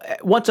 Well,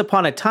 once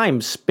upon a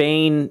time,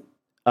 Spain,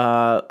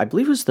 I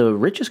believe, was the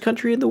richest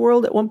country in the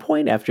world at one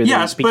point after they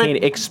began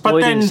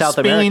exploiting South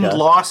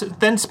America.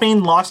 Then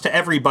Spain lost to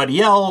everybody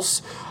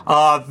else.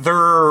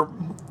 Their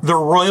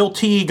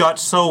royalty got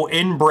so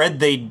inbred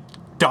they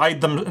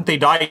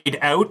died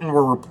out and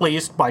were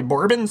replaced by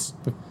Bourbons.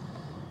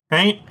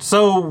 Right?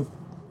 So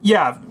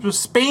yeah,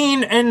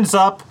 Spain ends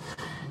up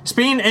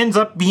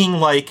being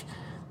like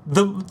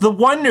the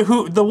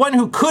one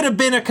who could have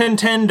been a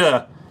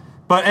contender,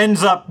 but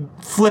ends up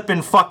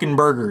flipping fucking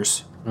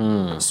burgers.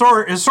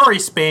 Sorry,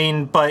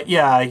 Spain, but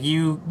yeah,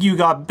 you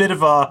got a bit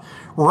of a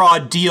raw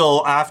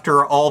deal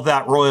after all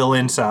that royal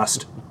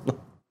incest.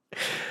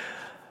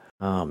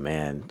 Oh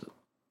man,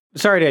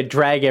 sorry to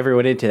drag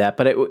everyone into that,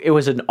 but it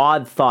was an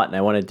odd thought, and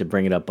I wanted to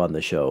bring it up on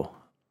the show.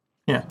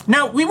 Yeah.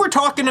 Now we were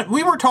talking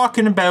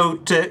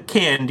about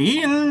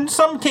candy, and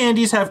some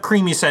candies have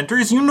creamy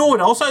centers. You know what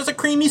else has a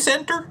creamy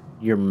center?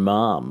 Your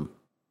mom.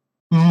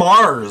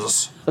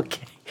 Mars.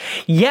 Okay.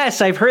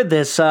 Yes, I've heard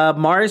this.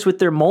 Mars with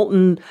their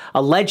molten,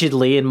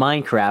 allegedly in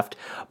Minecraft,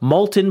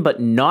 molten but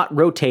not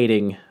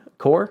rotating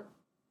core.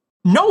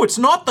 No, it's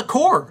not the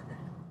core.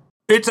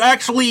 It's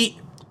actually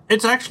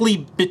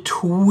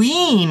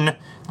between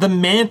the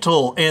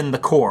mantle and the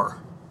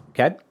core.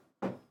 Okay.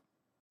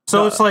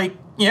 So it's like,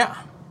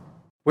 yeah.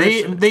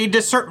 They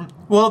discern.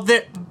 Well,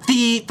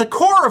 the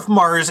core of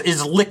Mars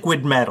is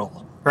liquid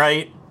metal,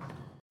 right?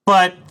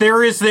 But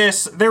there is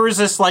this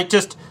like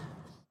just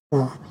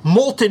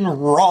molten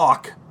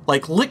rock,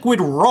 like liquid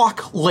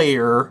rock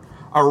layer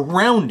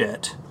around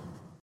it,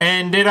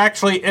 and it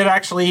actually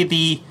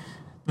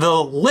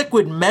the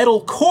liquid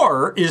metal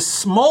core is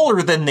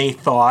smaller than they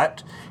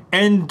thought,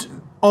 and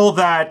all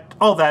that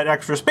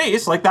extra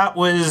space, like that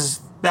was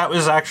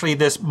actually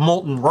this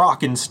molten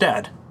rock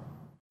instead.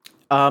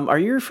 Are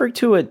you referring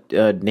to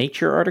a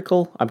Nature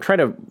article? I'm trying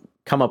to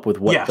come up with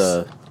what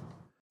Yes.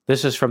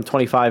 This is from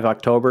 25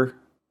 October.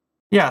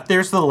 Yeah,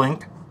 there's the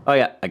link. Oh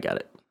yeah, I got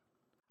it.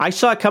 I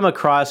saw it come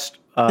across.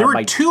 There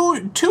were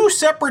two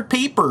separate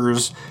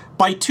papers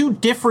by two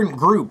different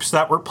groups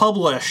that were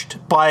published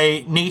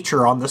by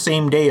Nature on the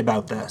same day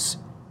about this,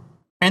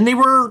 and they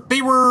were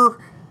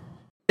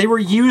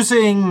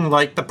using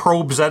like the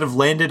probes that have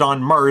landed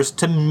on Mars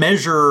to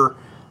measure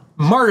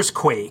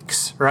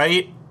Marsquakes,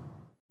 right?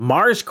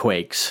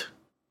 Marsquakes.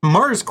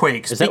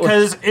 Marsquakes,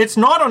 because it's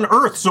not on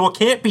Earth, so it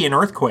can't be an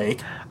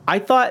earthquake. I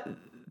thought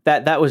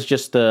that was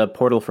just the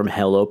portal from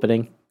hell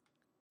opening.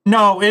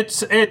 No,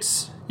 it's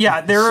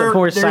yeah. There's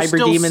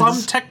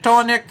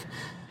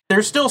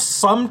still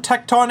some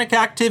tectonic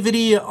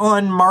activity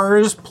on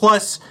Mars,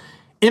 plus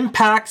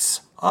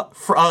impacts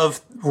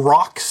of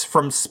rocks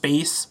from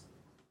space.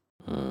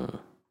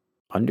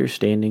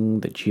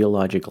 Understanding the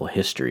geological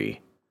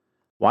history.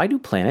 Why do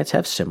planets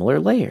have similar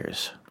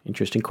layers?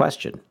 Interesting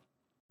question.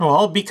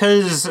 Well,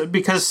 because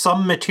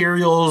some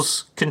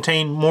materials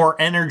contain more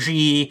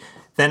energy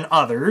than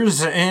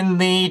others, and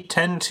they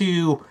tend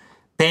to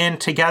band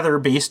together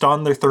based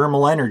on their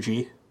thermal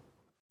energy.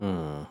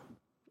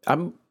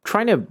 I'm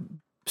trying to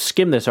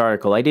skim this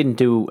article. I didn't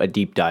do a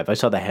deep dive. I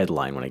saw the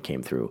headline when it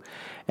came through.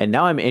 And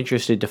now I'm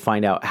interested to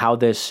find out how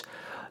this,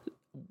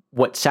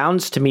 what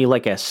sounds to me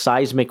like a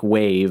seismic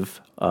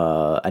wave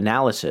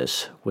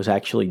analysis, was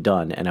actually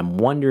done. And I'm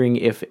wondering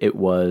if it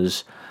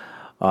was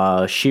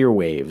shear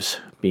waves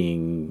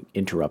being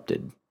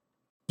interrupted.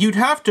 You'd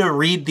have to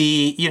read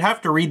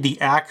the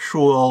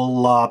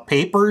actual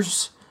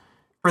papers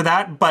for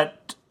that,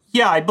 but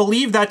yeah, I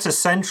believe that's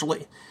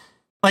essentially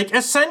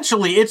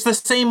it's the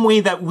same way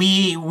that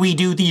we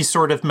do these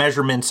sort of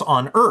measurements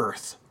on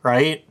Earth,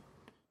 right?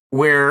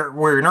 Where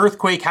an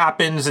earthquake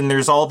happens and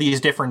there's all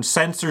these different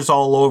sensors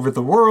all over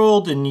the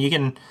world, and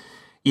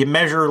you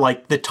measure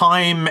like the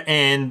time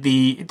and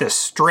the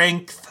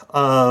strength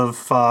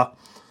of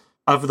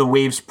the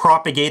waves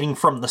propagating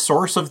from the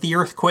source of the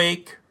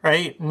earthquake,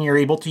 right? And you're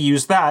able to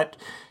use that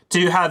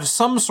to have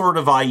some sort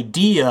of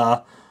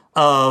idea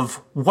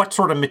of what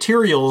sort of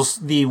materials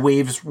the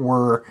waves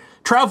were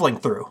traveling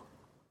through.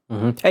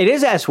 Mm-hmm. It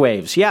is S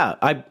waves. Yeah,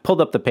 I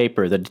pulled up the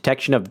paper, the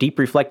detection of deep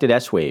reflected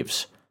S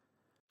waves.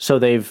 So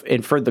they've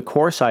inferred the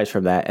core size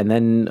from that, and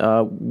then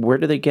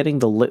where are they getting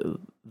the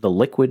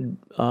liquid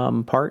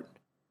part?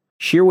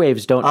 Shear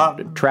waves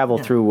don't travel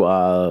through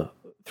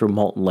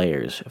molten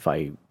layers. If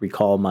I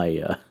recall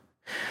my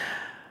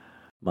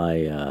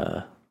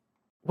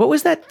what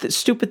was that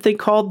stupid thing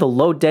called? The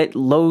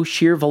low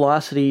shear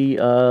velocity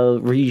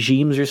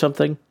regimes or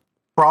something?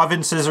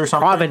 Provinces or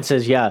something?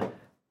 Provinces, yeah.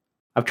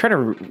 I'm trying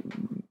to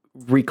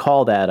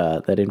recall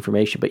that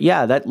information. But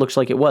yeah, that looks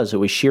like it was. It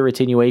was shear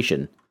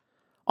attenuation.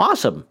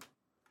 Awesome.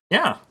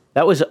 Yeah.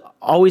 That was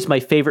always my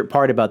favorite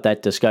part about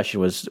that discussion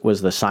was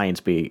the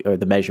science or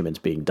the measurements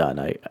being done.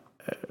 I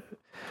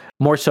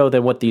more so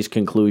than what these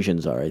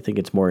conclusions are. I think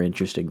it's more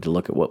interesting to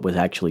look at what was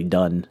actually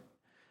done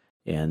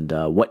and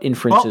what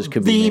inferences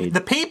could be made.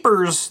 The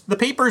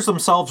papers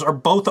themselves are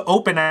both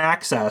open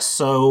access,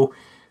 so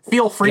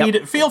feel free to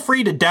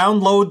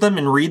download them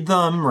and read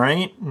them,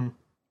 right?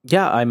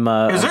 Yeah, I'm.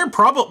 Because there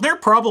are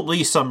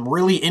probably some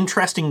really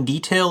interesting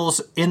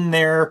details in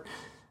there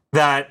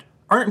that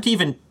aren't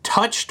even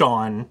touched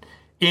on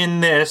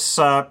in this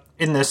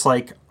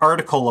like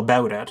article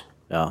about it.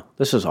 Yeah,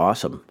 this is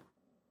awesome.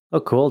 Oh,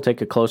 cool.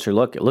 Take a closer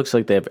look. It looks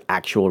like they have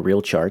actual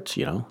real charts,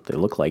 you know. They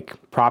look like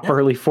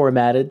properly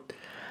formatted.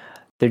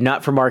 They're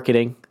not for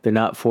marketing. They're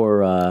not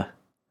for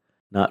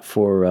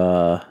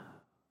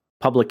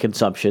public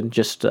consumption.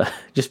 Just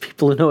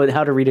people who know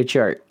how to read a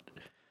chart.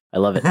 I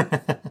love it.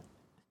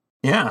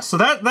 Yeah, so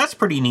that's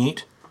pretty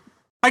neat.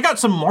 I got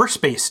some more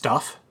space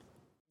stuff.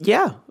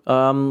 Yeah.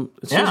 Some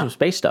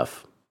space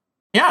stuff.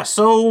 Yeah,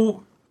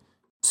 so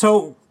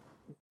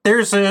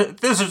there's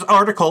this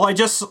article I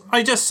just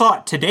saw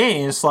it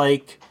today. It's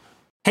like,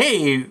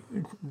 hey,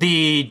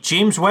 the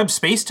James Webb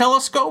Space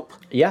Telescope.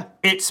 Yeah,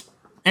 it's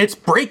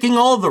breaking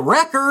all the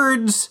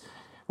records.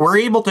 We're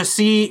able to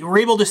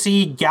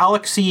see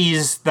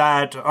galaxies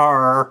that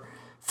are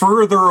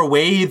further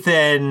away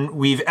than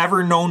we've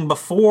ever known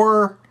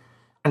before.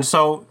 And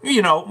so,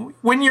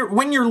 when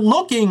you're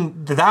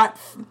looking that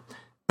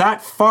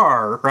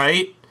far,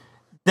 right?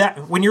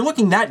 That when you're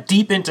looking that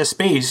deep into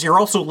space, you're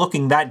also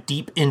looking that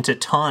deep into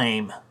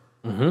time.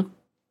 Mm-hmm.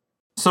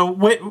 So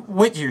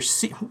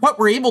what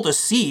we're able to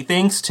see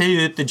thanks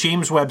to the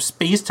James Webb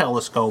Space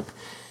Telescope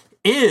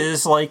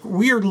is like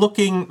we're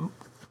looking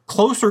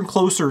closer and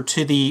closer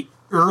to the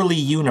early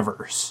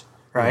universe,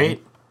 right?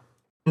 Mm-hmm.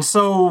 And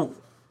so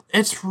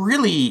it's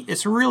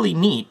really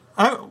neat.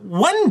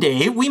 One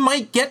day we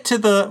might get to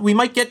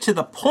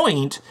the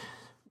point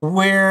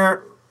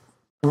where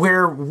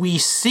we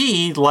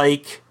see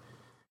like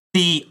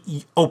the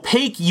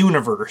opaque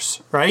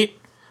universe, right?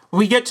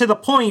 We get to the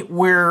point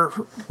where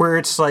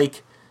it's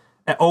like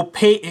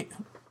opaque,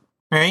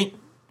 right?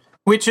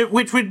 Which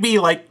would be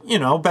like,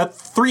 about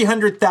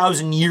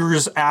 300,000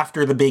 years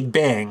after the Big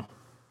Bang.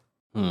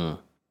 I'd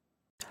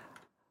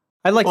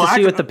like to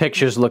see what the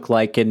pictures look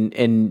like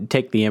and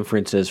take the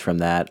inferences from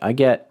that. I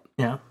get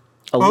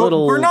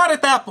little. We're not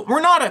at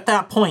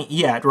that point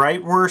yet,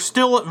 right?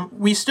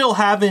 We still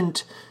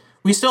haven't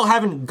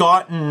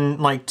gotten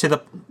like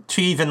to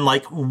even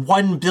like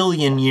 1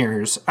 billion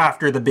years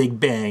after the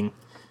Big Bang.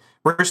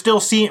 We're still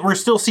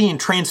seeing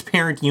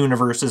transparent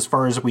universe as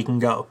far as we can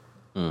go.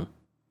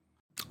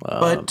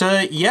 But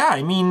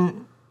I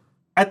mean,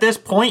 at this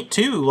point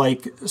too,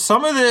 like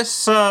some of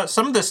this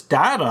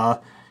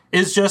data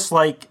is just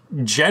like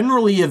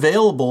generally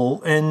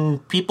available,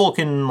 and people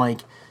can like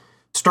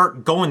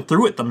start going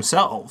through it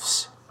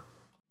themselves.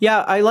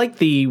 Yeah, I like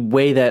the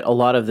way that a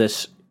lot of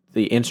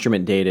the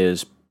instrument data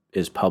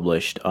is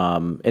published.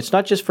 It's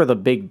not just for the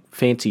big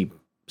fancy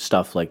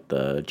stuff like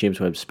the James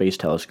Webb Space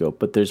Telescope,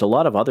 but there's a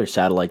lot of other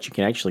satellites you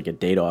can actually get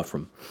data off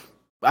from.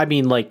 I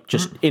mean, like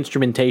just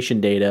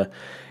instrumentation data.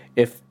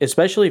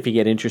 Especially if you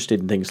get interested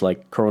in things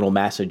like coronal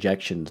mass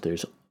ejections,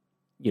 there's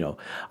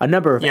a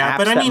number of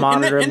apps that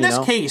monitor in this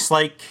case,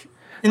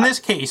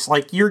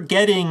 like you're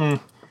getting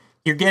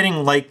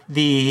like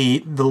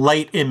the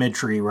light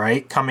imagery,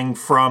 right, coming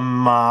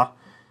from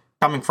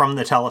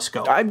the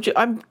telescope.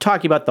 I'm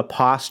talking about the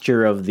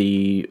posture of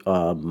the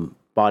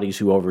bodies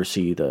who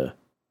oversee the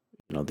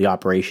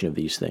operation of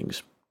these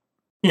things.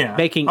 Yeah,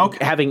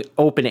 having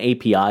open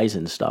APIs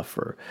and stuff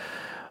for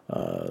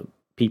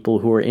people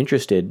who are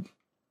interested.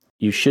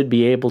 You should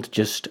be able to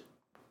just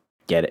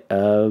get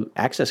a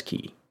access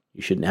key.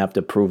 You shouldn't have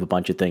to prove a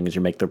bunch of things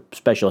or make the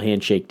special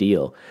handshake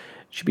deal.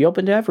 It should be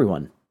open to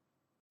everyone.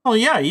 Well,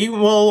 yeah. You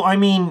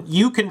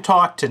can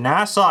talk to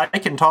NASA. I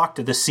can talk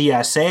to the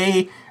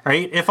CSA,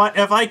 right? If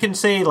I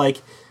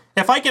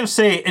can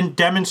say and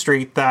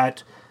demonstrate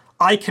that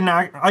I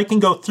can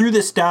go through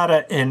this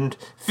data and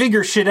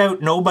figure shit out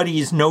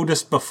nobody's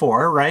noticed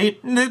before,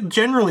 right? And they'd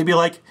generally be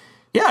like,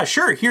 yeah,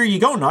 sure, here you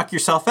go, knock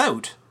yourself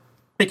out.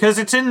 Because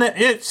it's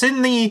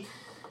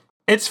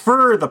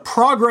for the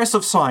progress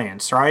of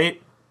science,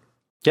 right?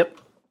 Yep.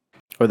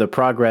 Or the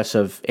progress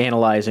of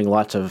analyzing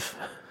lots of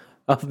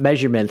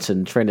measurements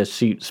and trying to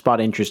spot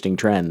interesting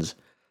trends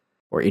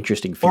or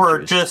interesting features.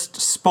 Or just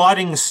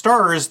spotting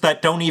stars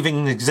that don't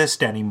even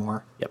exist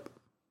anymore. Yep.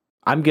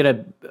 I'm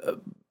going to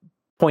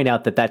point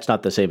out that that's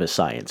not the same as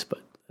science, but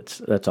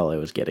that's all I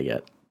was getting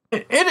at.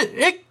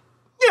 It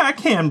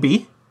can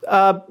be.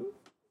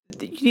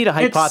 You need a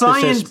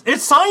hypothesis.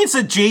 It's science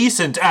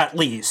adjacent, at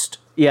least.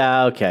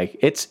 Yeah, okay.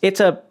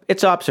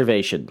 It's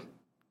observation.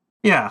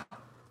 Yeah,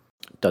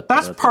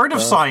 that's part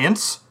of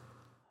science.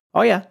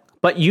 Oh yeah,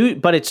 but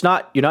it's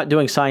not. You're not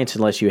doing science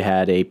unless you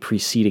had a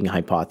preceding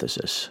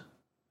hypothesis.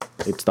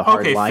 It's the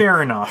hard line.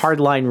 Fair enough. Hard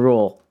line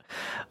rule.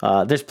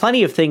 There's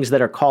plenty of things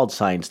that are called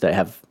science that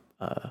have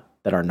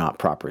that are not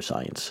proper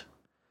science,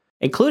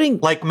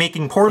 including like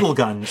making portal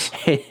guns.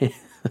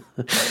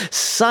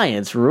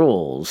 Science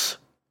rules.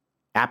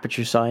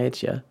 Aperture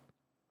science, yeah.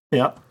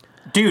 Yeah.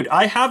 Dude,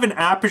 I have an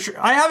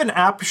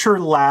Aperture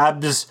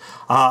Labs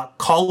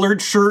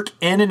collared shirt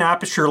and an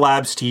Aperture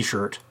Labs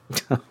t-shirt.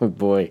 Oh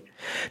boy.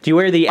 Do you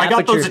wear the Aperture? I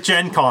got those at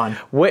Gen Con.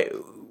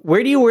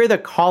 Where do you wear the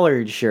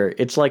collared shirt?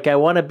 It's like I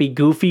want to be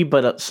goofy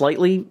but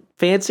slightly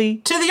fancy?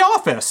 To the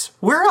office.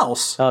 Where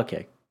else?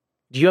 Okay.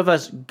 Do you have a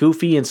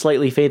goofy and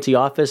slightly fancy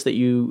office that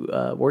you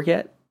work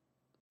at?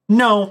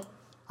 No.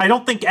 I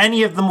don't think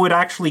any of them would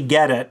actually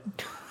get it.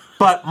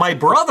 But my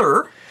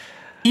brother,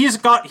 he's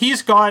got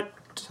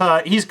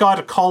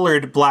a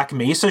collared Black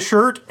Mesa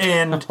shirt,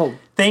 and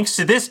thanks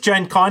to this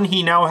Gen Con,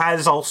 he now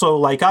has also,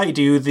 like I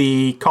do,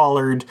 the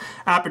collared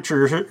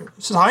Aperture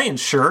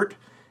Science shirt,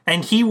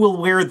 and he will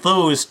wear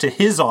those to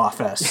his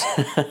office,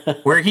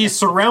 where he's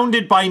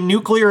surrounded by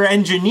nuclear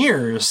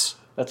engineers.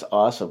 That's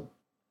awesome.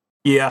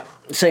 Yeah.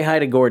 Say hi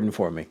to Gordon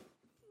for me.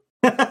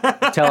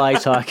 Tell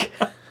iTalk.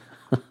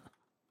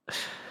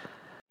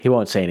 He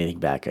won't say anything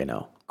back, I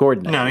know.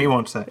 Gordon. No, he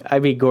won't say. I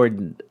mean,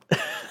 Gordon.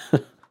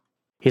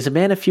 He's a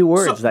man of few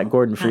words, that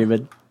Gordon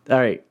Freeman. All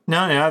right.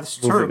 No, that's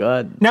true.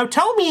 God. Now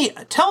tell me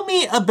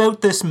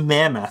about this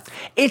mammoth.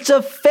 It's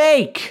a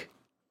fake,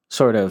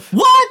 sort of.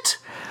 What?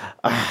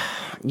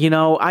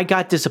 I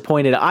got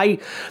disappointed.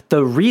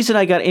 The reason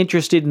I got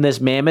interested in this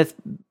mammoth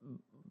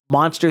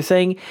monster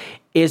thing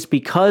is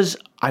because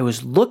I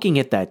was looking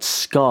at that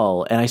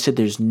skull and I said,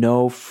 there's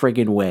no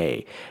friggin'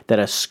 way that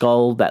a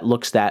skull that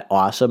looks that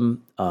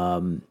awesome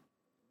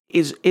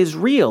is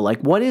real.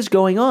 Like, what is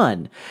going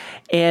on?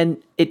 And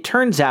it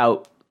turns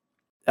out,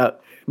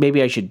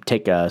 maybe I should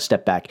take a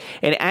step back.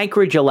 In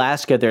Anchorage,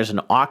 Alaska, there's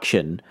an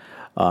auction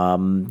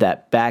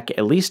that back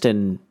at least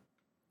in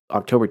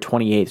October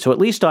 28th, so at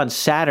least on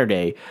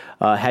Saturday,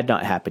 had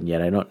not happened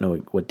yet. I don't know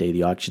what day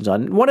the auction's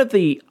on. One of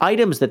the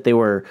items that they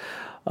were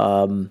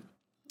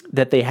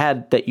that they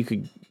had that you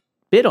could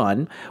bid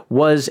on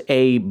was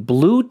a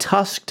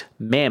blue-tusked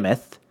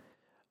mammoth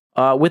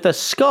with a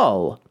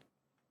skull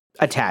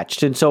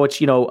attached. And so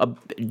it's, a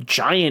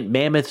giant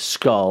mammoth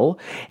skull,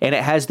 and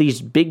it has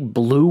these big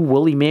blue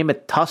woolly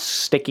mammoth tusks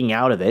sticking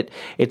out of it.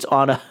 It's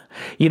on a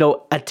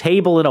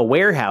table in a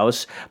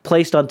warehouse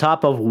placed on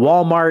top of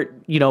Walmart,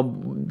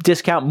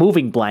 discount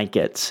moving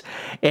blankets.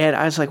 And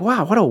I was like,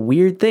 wow, what a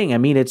weird thing. I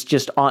mean, it's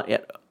just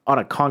on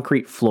a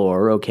concrete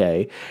floor,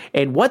 okay.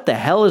 And what the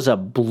hell is a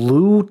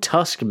blue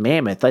tusk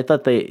mammoth? I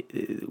thought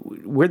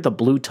where'd the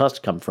blue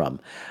tusk come from?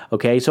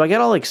 Okay, so I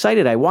got all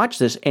excited. I watched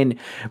this, and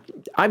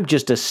I'm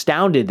just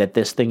astounded that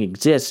this thing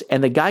exists.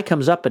 And the guy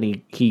comes up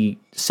and he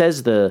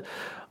says the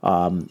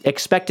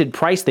expected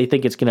price they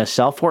think it's going to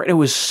sell for, and it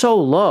was so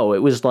low.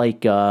 It was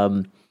like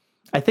I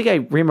can't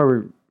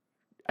remember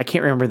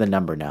the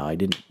number now. I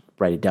didn't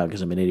write it down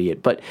because I'm an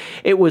idiot, but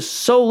it was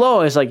so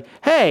low. I was like,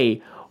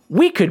 hey,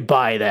 we could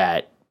buy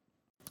that.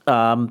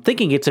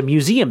 Thinking it's a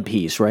museum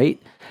piece,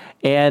 right?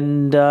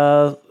 And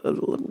let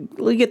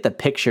me get the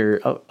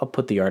picture. I'll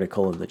put the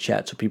article in the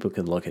chat so people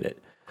can look at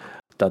it.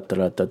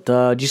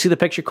 Did you see the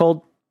picture,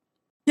 Cold?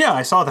 Yeah,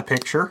 I saw the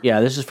picture.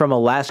 Yeah, this is from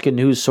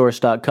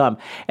AlaskanNewsSource.com.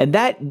 And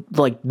that,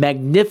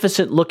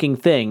 magnificent looking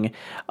thing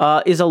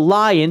is a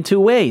lie in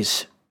two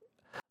ways.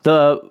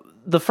 The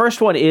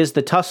first one is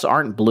the tusks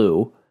aren't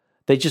blue.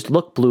 They just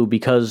look blue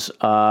because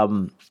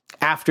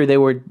after they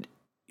were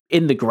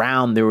in the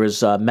ground, there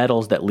was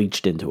metals that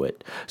leached into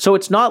it. So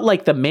it's not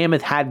like the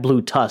mammoth had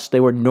blue tusks.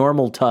 They were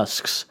normal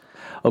tusks,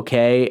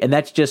 okay? And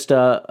that's just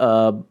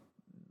a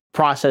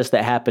process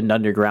that happened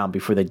underground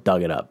before they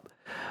dug it up.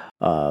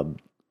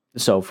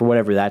 So for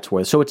whatever that's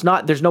worth. So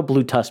there's no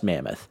blue tusk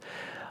mammoth.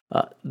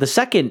 The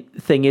second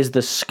thing is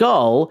the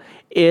skull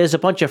is a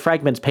bunch of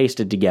fragments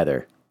pasted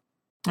together.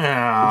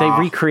 They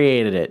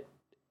recreated it.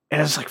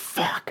 And it's like,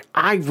 fuck,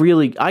 I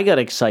got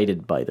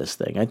excited by this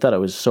thing. I thought it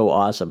was so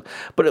awesome.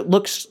 But it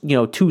looks,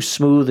 too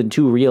smooth and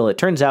too real. It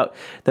turns out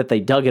that they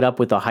dug it up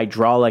with a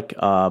hydraulic,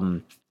 I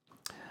don't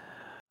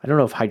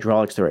know if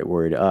hydraulic's the right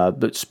word,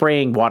 but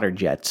spraying water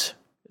jets.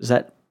 Is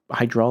that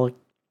hydraulic?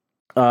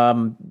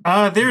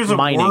 There's a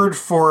word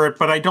for it,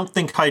 but I don't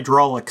think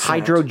hydraulics.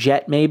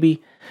 Hydrojet,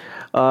 maybe?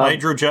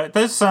 Hydrojet.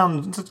 That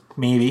sounds,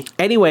 maybe.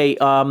 Anyway,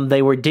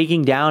 they were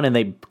digging down and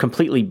they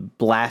completely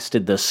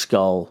blasted the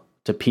skull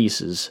to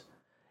pieces,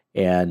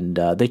 and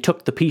they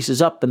took the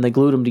pieces up and they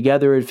glued them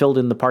together and filled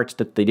in the parts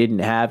that they didn't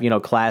have.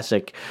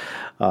 Classic,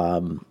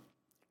 bone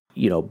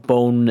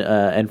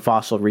and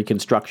fossil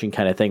reconstruction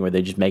kind of thing where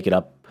they just make it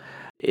up.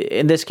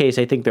 In this case,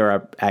 I think there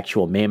are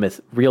actual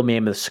real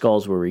mammoth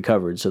skulls were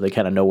recovered, so they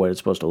kind of know what it's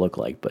supposed to look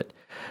like. But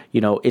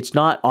it's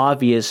not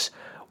obvious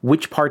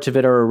which parts of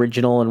it are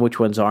original and which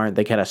ones aren't.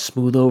 They kind of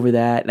smooth over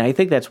that, and I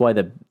think that's why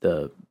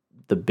the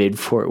bid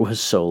for it was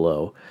so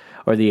low,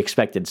 or the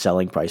expected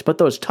selling price. But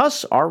those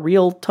tusks are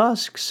real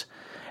tusks,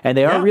 and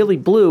they are really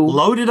blue.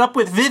 Loaded up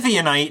with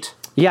Vivianite.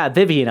 Yeah,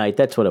 Vivianite,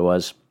 that's what it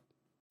was.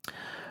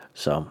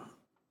 So,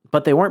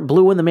 but they weren't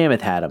blue when the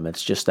mammoth had them.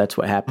 It's just that's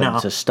what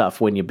happens to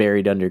stuff when you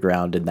buried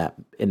underground in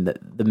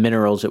the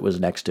minerals it was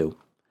next to.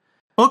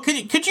 Well,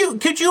 could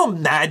you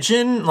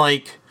imagine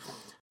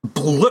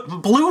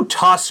blue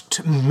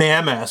tusked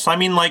mammoths? I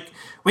mean,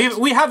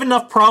 we have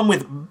enough problem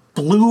with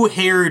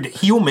blue-haired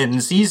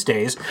humans these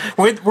days.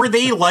 Would have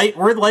been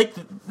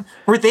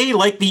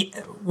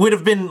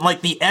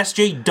the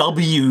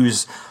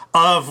SJWs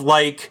of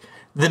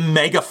the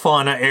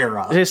megafauna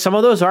era. Some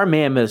of those are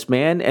mammoths,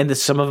 man, and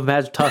some of them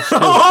have tusks too.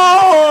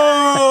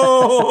 Oh!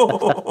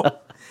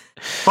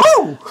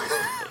 Oh!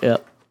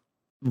 Yep.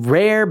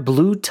 Rare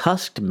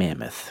blue-tusked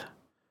mammoth.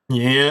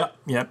 Yep.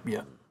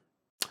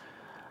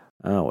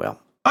 Oh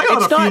well. I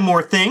got a few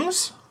more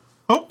things.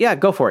 Oh yeah,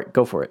 go for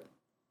it.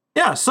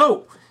 Yeah,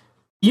 so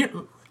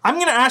I'm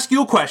going to ask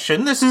you a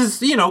question. This is,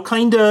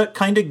 kind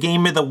of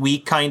game of the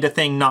week kind of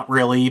thing. Not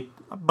really,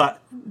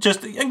 but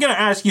just I'm going to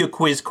ask you a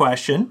quiz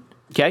question.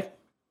 Okay.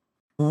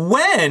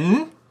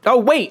 When? Oh,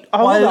 wait.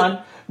 Hold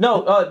on.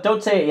 No,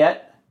 don't say it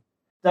yet.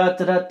 Da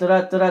da da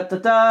da da da da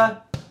da.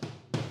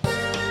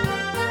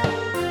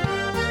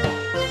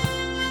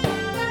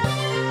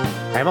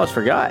 I almost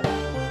forgot.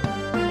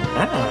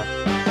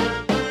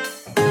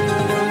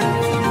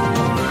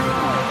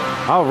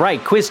 All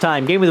right, quiz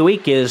time. Game of the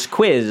week is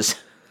quiz.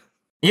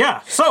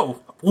 Yeah,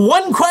 so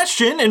one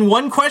question and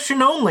one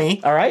question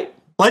only. All right.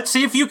 Let's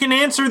see if you can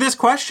answer this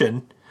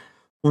question.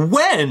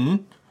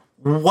 When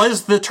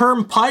was the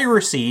term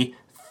piracy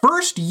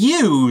first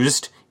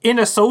used in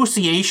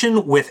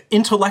association with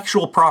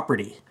intellectual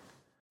property?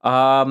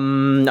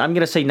 I'm going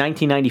to say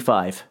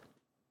 1995.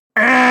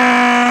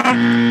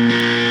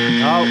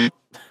 Oh.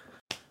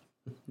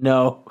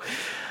 No.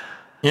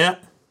 Yeah.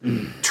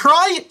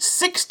 Try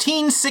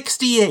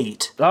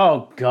 1668.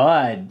 Oh,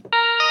 God.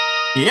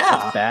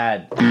 Yeah.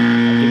 Bad.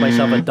 I'll give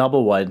myself a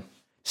double one.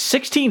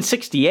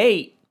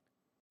 1668?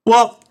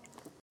 Well,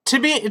 to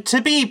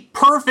be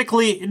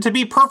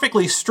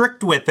perfectly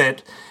strict with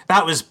it,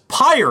 that was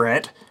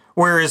pirate,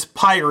 whereas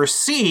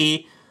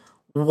piracy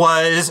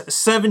was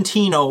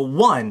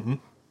 1701.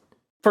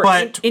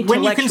 But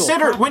when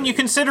you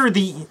consider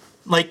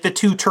the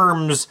two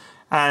terms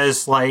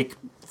as like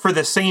for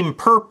the same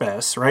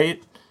purpose,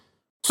 right?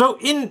 So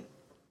in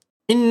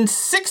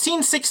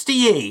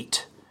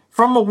 1668,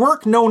 from a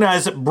work known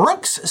as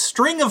Brooke's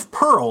String of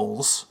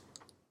Pearls,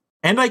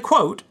 and I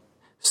quote,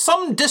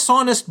 "Some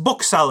dishonest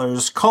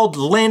booksellers called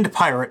land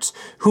pirates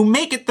who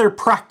make it their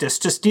practice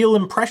to steal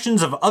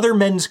impressions of other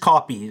men's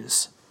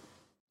copies."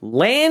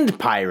 Land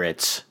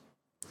pirates?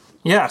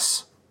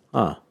 Yes.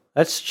 Huh.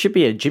 That should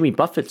be a Jimmy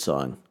Buffett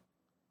song.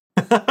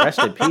 Rest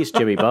in peace,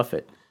 Jimmy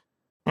Buffett.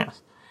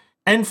 Yes.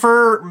 And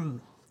for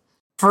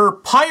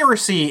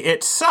piracy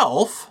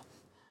itself,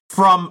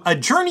 from A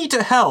Journey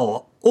to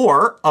Hell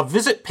or A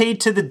Visit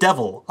Paid to the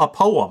Devil, a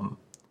poem.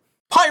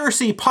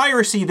 "Piracy,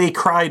 piracy," they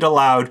cried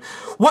aloud.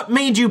 "What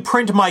made you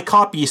print my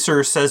copy,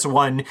 sir," says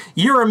one.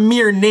 "You're a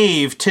mere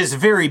knave, 'tis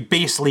very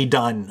basely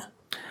done."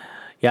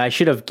 Yeah, I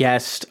should have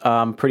guessed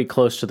pretty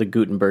close to the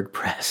Gutenberg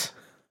press.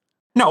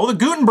 No, the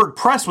Gutenberg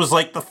press was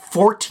like the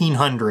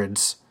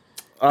 1400s.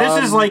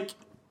 This is like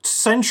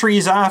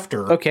centuries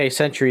after. Okay,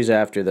 centuries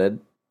after that.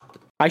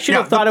 I should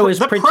have thought it was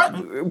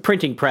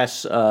printing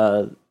press.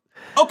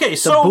 Okay,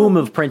 the boom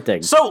of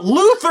printing. So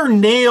Luther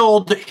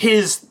nailed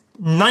his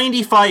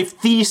 95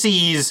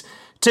 Theses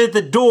to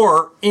the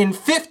door in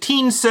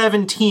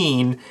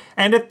 1517,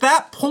 and at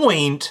that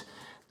point,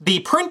 the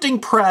printing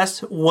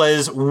press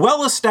was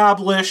well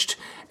established,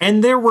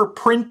 and there were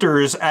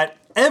printers at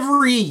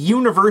every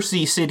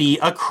university city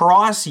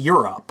across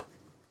Europe,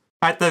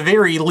 at the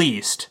very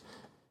least.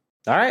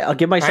 All right, I'll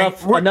give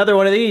myself another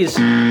one of these.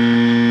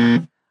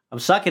 I'm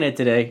sucking it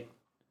today.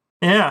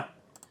 Yeah.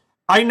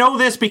 I know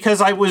this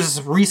because I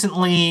was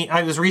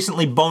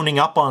recently boning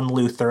up on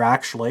Luther,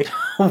 actually.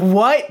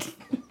 What?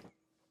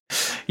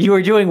 You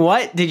were doing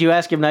what? Did you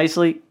ask him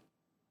nicely?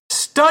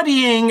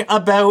 Studying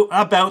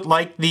about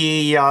like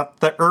the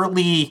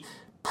early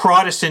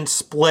Protestant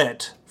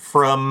split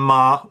from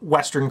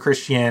Western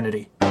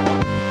Christianity.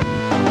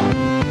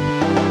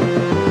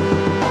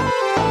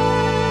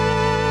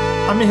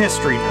 I'm a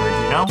history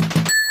nerd, you know?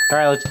 All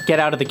right, let's get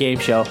out of the game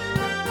show.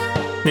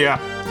 Yeah.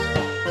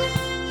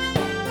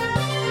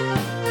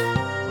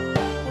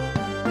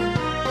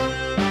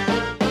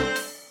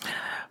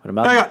 What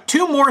about? I got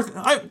two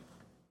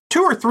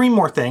or three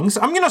more things.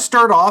 I'm going to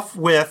start off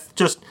with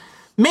just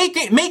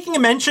making a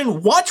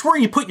mention. Watch where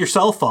you put your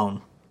cell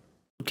phone.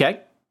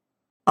 Okay.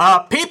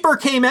 Paper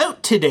came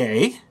out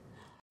today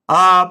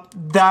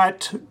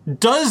that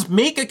does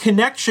make a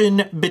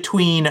connection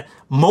between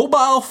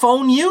mobile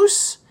phone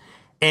use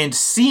and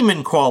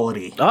semen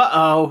quality.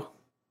 Uh-oh.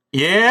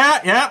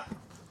 Yeah.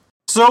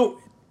 So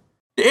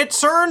it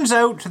turns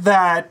out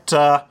that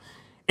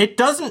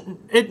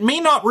it may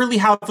not really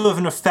have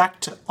an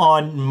effect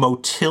on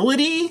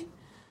motility,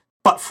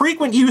 but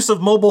frequent use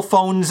of mobile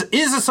phones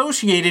is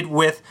associated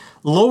with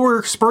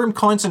lower sperm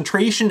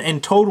concentration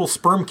and total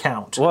sperm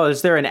count. Well,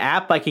 is there an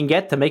app I can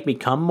get to make me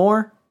come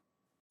more?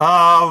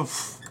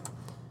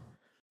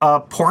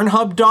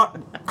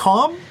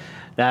 Pornhub.com?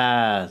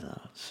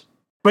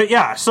 But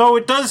yeah, so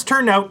it does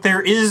turn out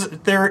there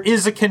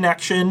is a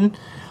connection.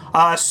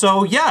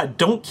 So yeah,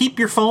 don't keep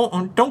your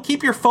phone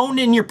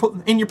in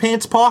your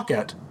pants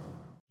pocket.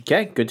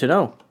 Okay, good to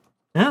know.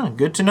 Yeah,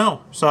 good to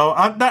know. So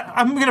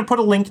I'm going to put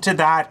a link to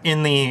that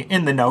in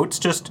the notes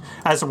just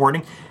as a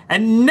warning.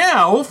 And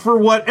now for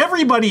what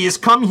everybody has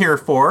come here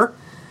for,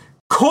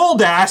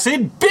 cold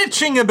acid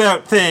bitching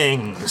about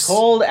things.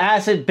 Cold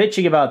acid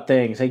bitching about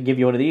things. I can give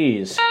you one of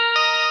these.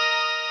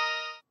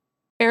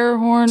 Air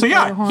horn. So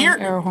yeah,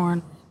 air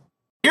horn.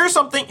 Here's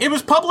something. It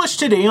was published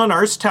today on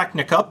Ars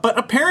Technica, but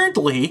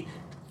apparently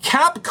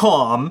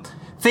Capcom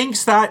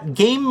thinks that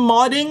game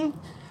modding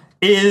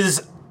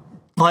is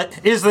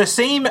the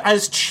same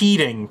as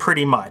cheating,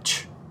 pretty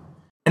much.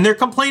 And they're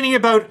complaining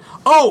about,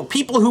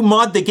 people who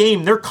mod the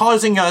game, they're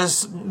causing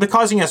us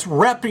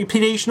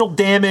reputational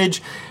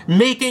damage,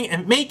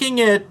 making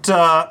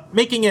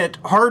it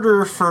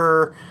harder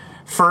for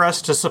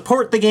us to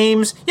support the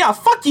games. Yeah,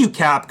 fuck you,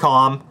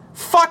 Capcom.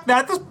 Fuck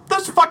that.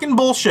 That's fucking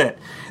bullshit.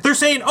 They're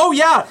saying,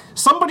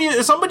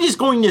 somebody's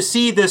going to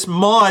see this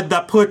mod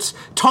that puts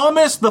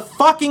Thomas the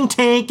fucking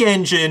Tank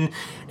Engine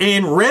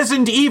in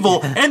Resident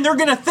Evil, and they're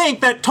gonna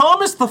think that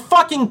Thomas the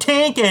fucking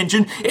Tank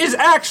Engine is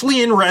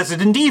actually in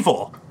Resident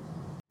Evil.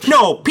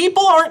 No,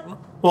 people aren't.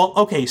 Well,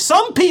 okay,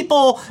 some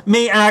people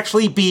may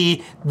actually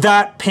be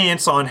that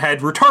pants on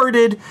head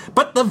retarded,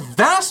 but the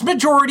vast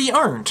majority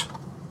aren't.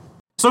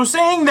 So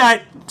saying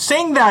that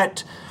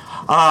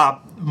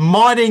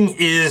modding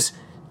is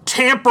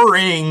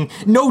tampering,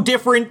 no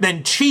different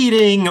than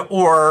cheating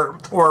or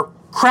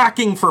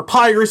cracking for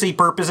piracy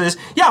purposes.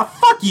 Yeah,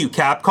 fuck you,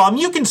 Capcom.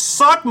 You can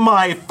suck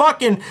my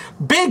fucking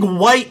big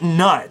white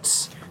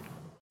nuts.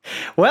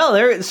 Well,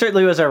 there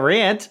certainly was a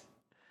rant.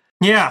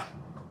 Yeah.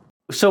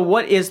 So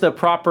what is the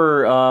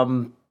proper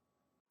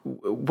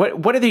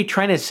what are they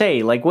trying to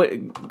say? Like, what?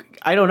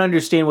 I don't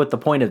understand what the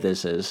point of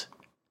this is.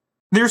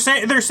 They're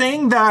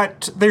saying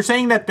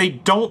that they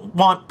don't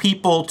want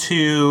people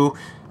to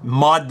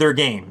mod their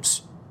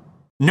games.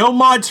 No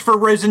mods for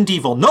Resident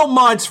Evil, no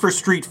mods for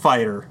Street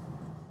Fighter.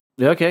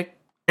 Okay.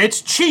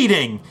 It's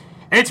cheating.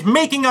 It's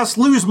making us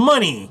lose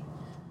money.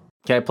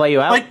 Can I play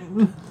you out? Like,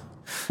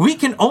 we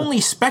can only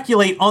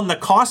speculate on the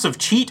cost of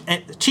cheats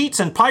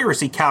and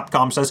piracy,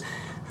 Capcom says.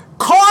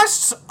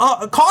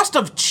 Cost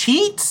of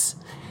cheats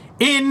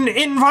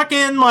in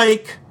fucking,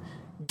 like,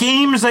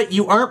 games that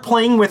you aren't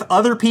playing with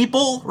other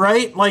people,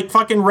 right? Like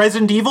fucking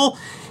Resident Evil.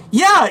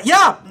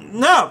 Yeah.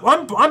 No,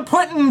 I'm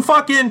putting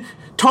fucking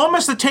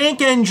Thomas the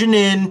Tank Engine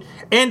in,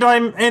 and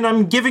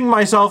I'm giving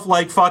myself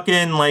like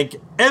fucking like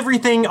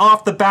everything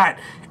off the bat.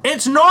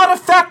 It's not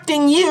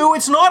affecting you.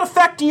 It's not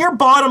affecting your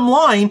bottom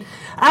line.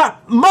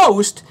 At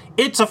most,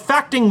 it's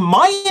affecting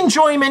my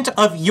enjoyment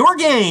of your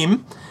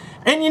game.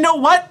 And you know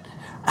what?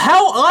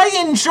 How I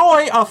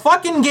enjoy a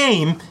fucking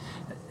game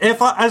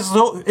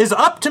is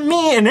up to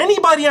me and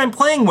anybody I'm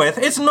playing with.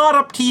 It's not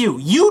up to you.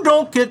 You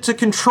don't get to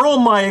control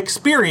my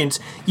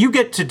experience. You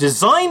get to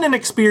design an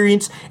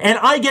experience, and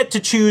I get to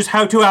choose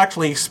how to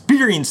actually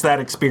experience that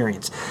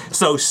experience.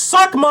 So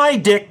suck my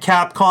dick,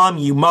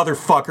 Capcom, you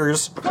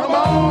motherfuckers. Come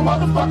on,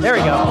 motherfuckers. There we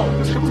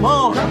go. Come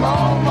on. Come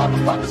on,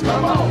 motherfuckers,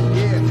 come on.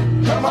 Yeah.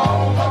 Come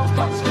on,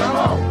 motherfuckers, come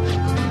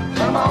on.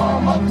 Come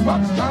on,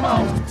 motherfuckers, come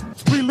on.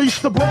 Release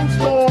the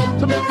brainstorm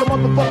to make the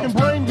motherfucking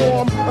brain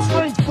warm. A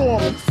strange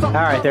form. All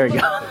right, there we go.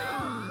 I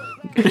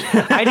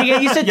had to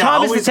get, you said Yeah,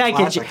 Thomas the always Tank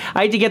Engine. classic.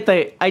 I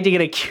had to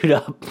get it queued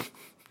up.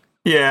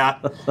 Yeah.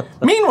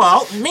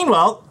 Meanwhile,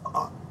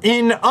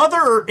 in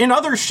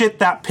other shit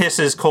that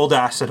pisses Cold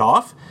Acid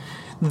off,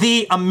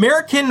 the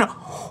American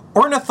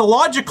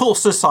Ornithological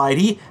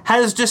Society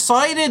has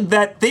decided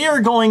that they are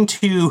going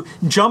to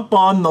jump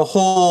on the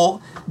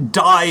whole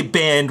die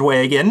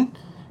bandwagon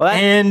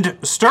and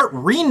start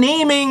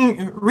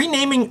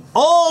renaming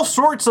all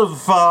sorts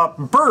of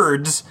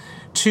birds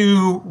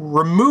to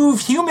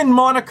remove human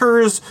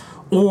monikers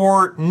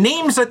or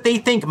names that they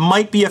think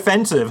might be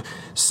offensive.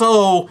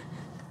 So,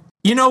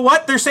 you know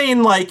what? They're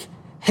saying like,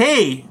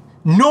 hey,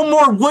 no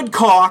more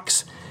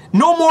woodcocks,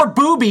 no more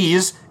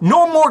boobies,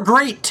 no more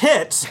great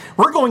tits.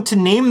 We're going to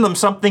name them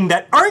something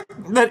that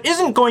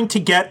isn't going to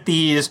get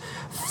these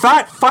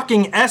fat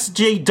fucking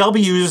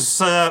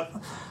SJWs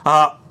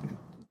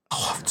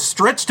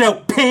stretched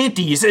out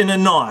panties in a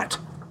knot.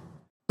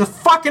 The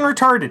fucking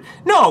retarded.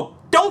 No,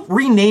 don't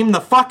rename the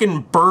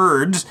fucking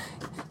birds,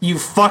 you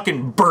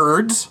fucking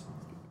birds.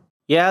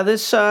 Yeah,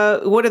 this,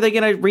 what are they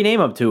going to rename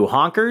them to?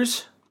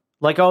 Honkers?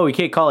 Like, oh, we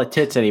can't call it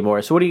tits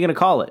anymore. So what are you going to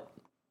call it?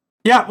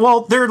 Yeah,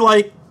 well,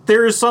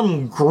 there's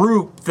some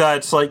group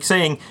that's like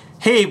saying,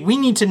 hey, we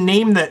need to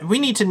name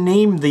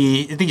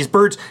these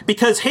birds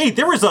because, hey,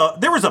 there was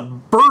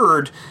a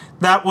bird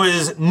that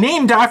was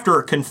named after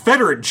a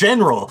Confederate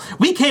general.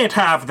 We can't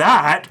have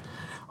that.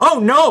 Oh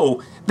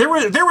no,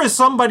 there was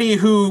somebody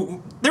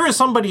who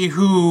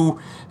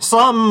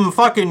some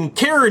fucking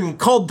Karen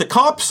called the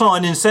cops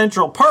on in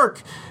Central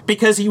Park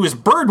because he was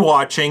bird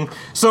watching.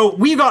 So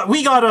we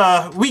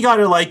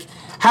gotta like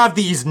have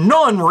these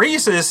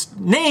non-racist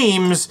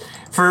names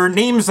for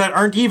names that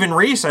aren't even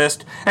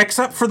racist,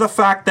 except for the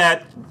fact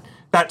that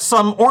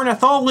some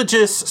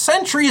ornithologists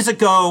centuries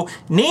ago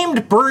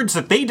named birds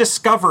that they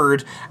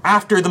discovered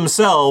after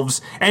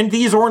themselves, and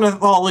these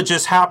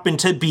ornithologists happen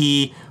to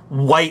be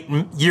white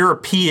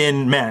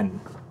European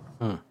men.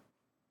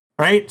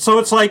 Right? So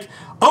it's like,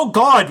 oh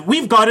God,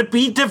 we've got to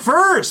be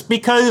diverse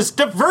because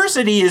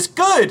diversity is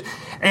good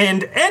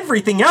and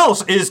everything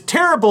else is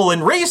terrible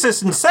and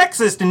racist and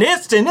sexist and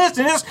this and this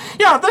and this.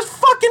 Yeah, that's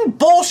fucking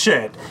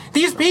bullshit.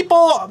 These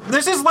people,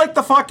 this is like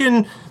the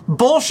fucking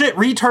bullshit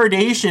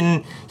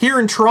retardation here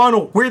in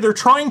Toronto where they're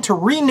trying to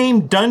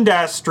rename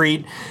Dundas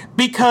Street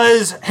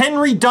because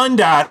Henry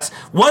Dundas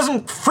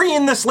wasn't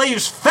freeing the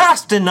slaves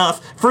fast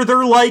enough for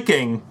their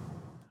liking.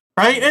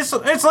 Right? It's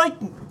like,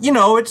 you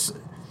know, it's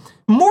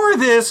more of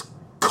this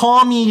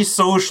commie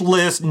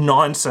socialist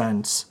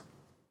nonsense.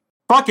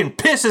 Fucking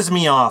pisses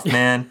me off,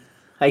 man.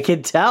 I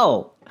can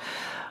tell.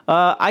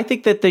 I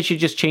think that they should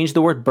just change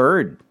the word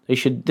bird.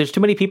 There's too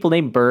many people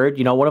named Bird.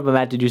 You know, one of them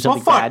had to do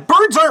something bad.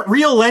 Birds aren't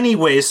real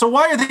anyway, so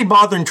why are they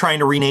bothering trying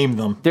to rename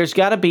them? There's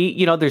got to be,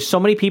 you know, there's so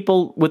many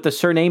people with the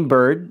surname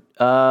Bird.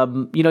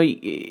 You know,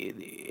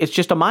 it's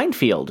just a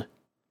minefield.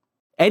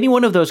 Any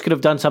one of those could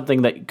have done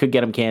something that could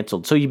get them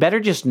canceled. So you better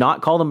just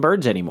not call them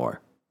birds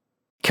anymore.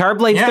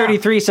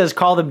 Carblade33 says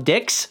call them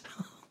dicks.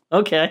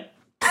 Okay.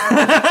 All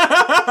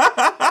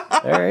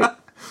right.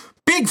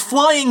 Big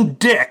flying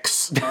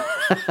dicks.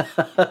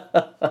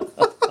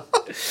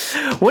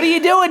 What are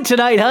you doing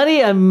tonight,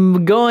 honey?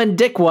 I'm going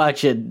dick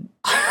watching.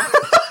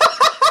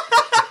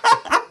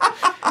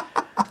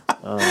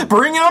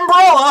 Bring an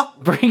umbrella.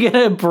 Bring an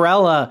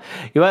umbrella.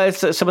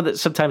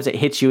 Sometimes it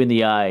hits you in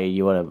the eye.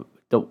 You want to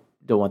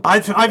don't want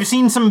that. I've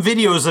seen some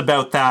videos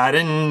about that,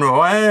 and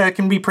it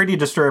can be pretty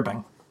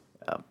disturbing.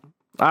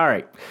 All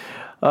right.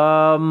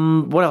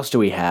 What else do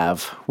we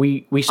have?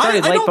 We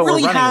started late, but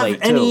we're running late too.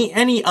 I don't really have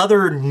any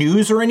other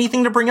news or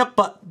anything to bring up,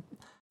 but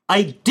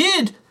I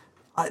did.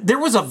 There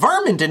was a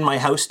varmint in my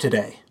house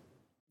today.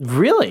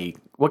 Really?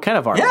 What kind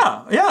of varmint?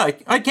 Yeah.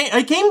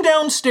 I came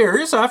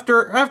downstairs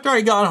after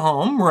I got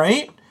home,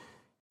 right?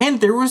 And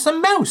there was a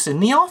mouse in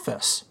the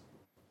office.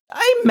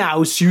 A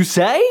mouse, you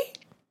say?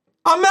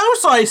 A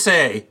mouse, I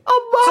say.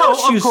 A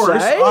mouse, so, you of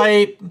course,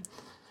 say?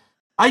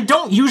 I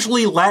don't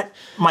usually let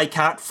my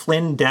cat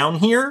Flynn down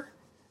here,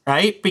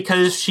 right?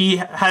 Because she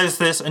has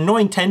this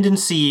annoying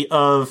tendency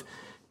of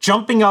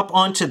jumping up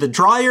onto the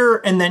dryer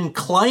and then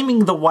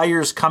climbing the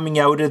wires coming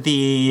out of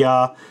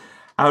the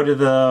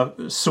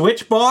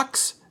switch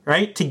box,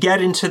 right, to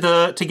get into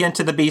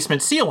the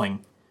basement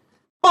ceiling.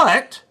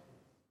 But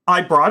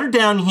I brought her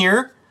down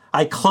here.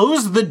 I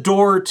closed the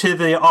door to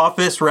the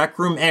office rec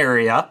room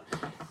area,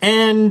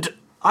 and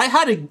I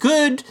had a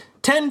good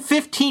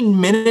 10-15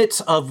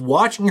 minutes of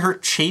watching her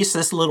chase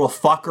this little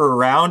fucker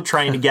around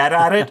trying to get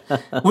at it.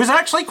 It was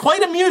actually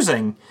quite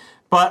amusing.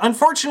 But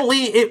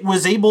unfortunately, it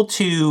was able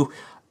to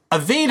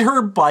evade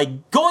her by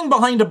going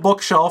behind a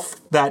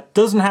bookshelf that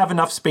doesn't have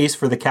enough space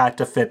for the cat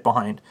to fit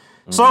behind.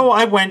 So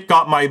I went,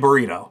 got my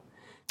burrito.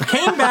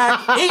 Came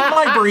back, ate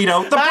my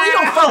burrito. The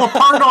burrito fell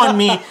apart on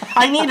me.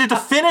 I needed to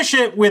finish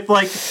it with,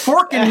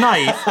 fork and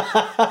knife.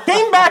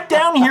 Came back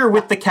down here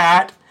with the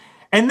cat,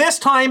 and this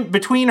time,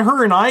 between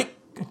her and I,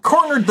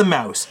 cornered the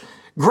mouse.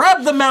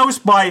 Grabbed the mouse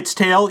by its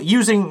tail,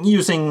 using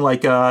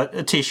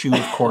a tissue,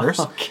 of course.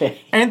 Okay.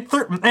 And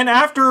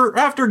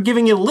after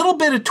giving it a little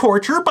bit of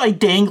torture by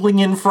dangling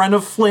in front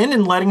of Flynn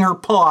and letting her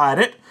paw at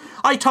it,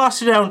 I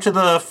tossed it out to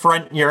the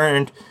front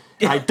yard,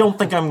 and I don't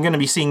think I'm going to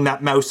be seeing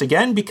that mouse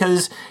again,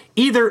 because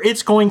either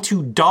it's going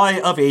to die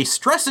of a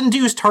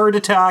stress-induced heart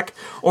attack,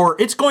 or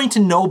it's going to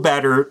know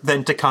better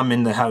than to come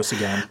in the house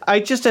again. I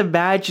just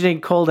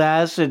imagining Cold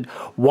Acid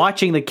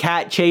watching the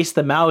cat chase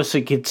the mouse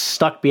and gets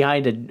stuck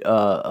behind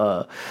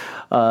a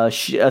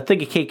thing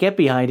he can't get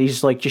behind.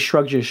 He's just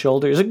shrugs his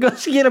shoulders and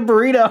goes to get a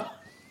burrito.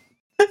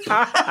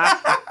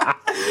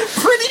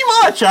 Pretty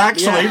much,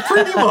 actually. Yeah.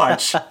 Pretty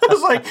much. I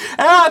was like,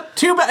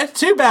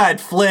 too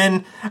bad,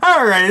 Flynn.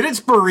 All right, it's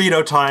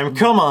burrito time.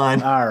 Come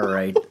on. All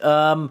right.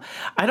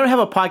 I don't have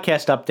a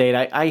podcast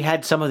update. I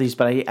had some of these,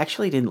 but I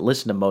actually didn't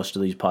listen to most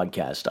of these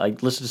podcasts. I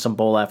listened to some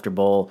Bowl After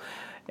Bowl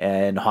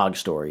and Hog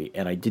Story,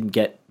 and I didn't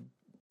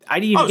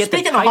even get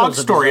speaking the of Hog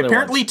Story, of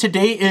apparently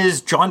today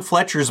is John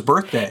Fletcher's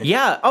birthday.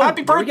 Yeah. Oh,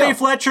 happy birthday,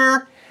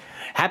 Fletcher.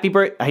 Happy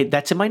birthday.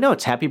 That's in my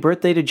notes. Happy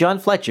birthday to John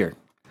Fletcher.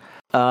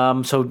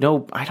 So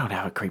no, I don't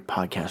have a great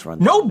podcast run.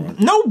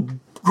 No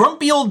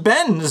Grumpy Old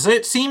Bens.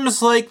 It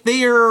seems like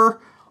they are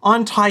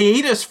on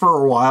hiatus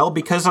for a while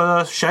because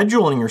of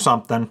scheduling or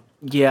something.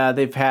 Yeah,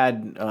 they've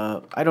had,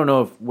 I don't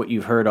know what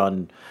you've heard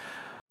on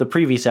the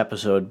previous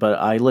episode, but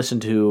I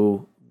listened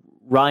to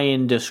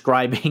Ryan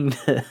describing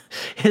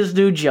his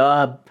new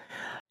job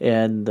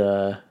and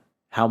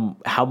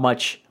how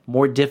much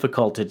more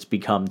difficult it's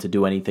become to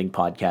do anything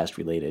podcast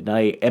related. And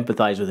I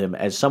empathize with him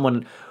as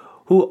someone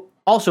who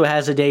also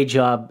has a day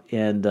job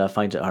and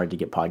finds it hard to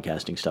get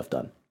podcasting stuff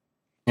done.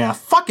 Yeah,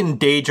 fucking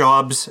day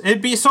jobs.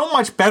 It'd be so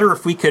much better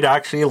if we could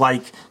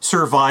actually,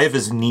 survive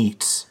as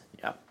neats.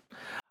 Yeah.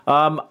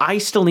 I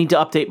still need to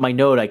update my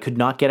Node. I could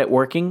not get it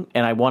working,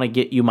 and I want to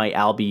get you my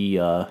Albi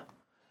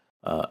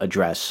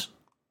address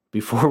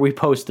before we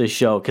post this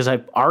show, because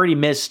I've already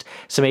missed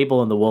some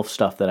Abel and the Wolf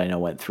stuff that I know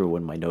went through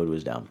when my Node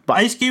was down. But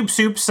Ice Cube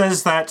Soup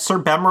says that Sir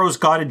Bemrose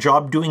got a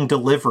job doing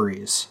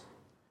deliveries.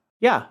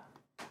 Yeah.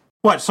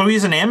 What, so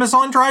he's an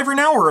Amazon driver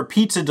now or a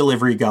pizza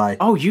delivery guy?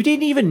 Oh, you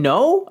didn't even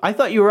know? I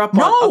thought you were up on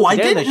No, I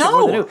didn't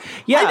know.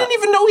 Yeah. I didn't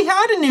even know he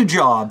had a new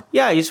job.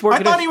 Yeah, he's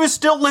working. I thought he was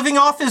still living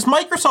off his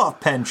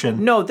Microsoft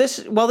pension. No, this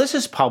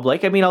is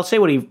public. I mean, I'll say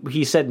what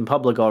he said in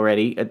public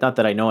already. Not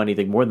that I know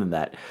anything more than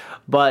that.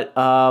 But,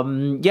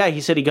 yeah, he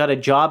said he got a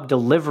job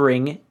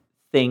delivering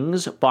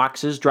things,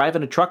 boxes,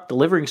 driving a truck,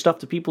 delivering stuff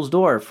to people's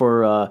door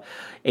for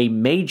a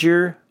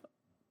major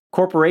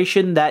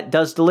corporation that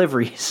does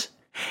deliveries.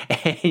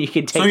 And you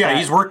can take. So yeah,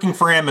 he's working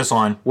for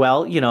Amazon.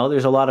 Well,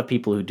 there's a lot of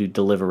people who do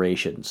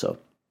deliberation. So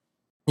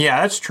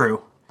yeah, that's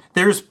true.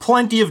 There's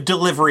plenty of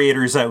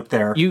deliverators out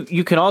there.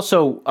 You can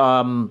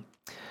also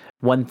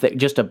one thing,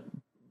 just to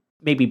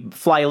maybe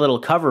fly a little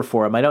cover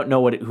for him. I don't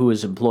know who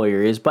his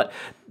employer is, but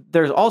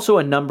there's also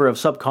a number of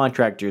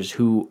subcontractors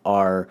who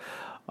are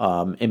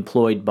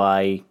employed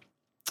by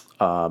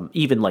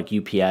even like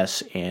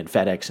UPS and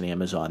FedEx and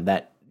Amazon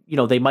that.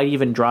 They might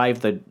even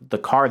drive the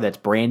car that's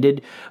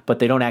branded, but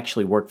they don't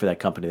actually work for that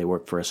company. They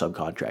work for a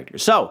subcontractor.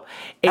 So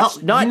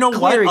it's not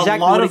clear exactly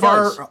what it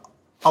does.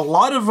 A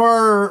lot of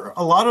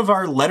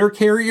our letter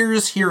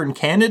carriers here in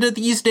Canada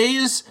these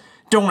days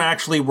don't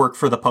actually work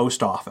for the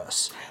post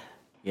office.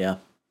 Yeah,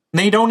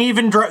 they don't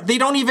even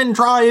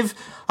drive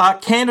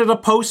Canada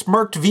Post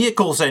marked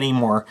vehicles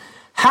anymore.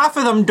 half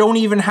of them don't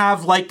even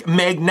have like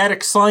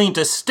magnetic sign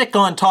to stick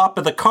on top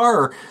of the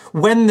car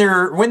when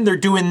they're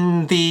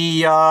doing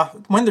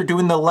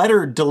the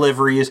letter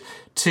deliveries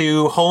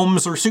to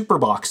homes or super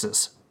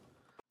boxes.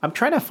 I'm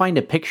trying to find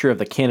a picture of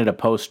the Canada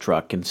Post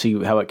truck and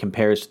see how it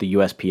compares to the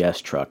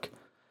USPS truck.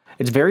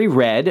 It's very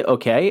red,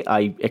 okay,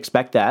 I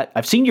expect that.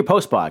 I've seen your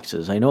post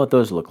boxes. I know what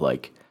those look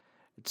like.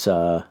 It's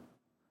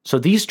so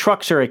these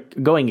trucks are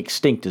going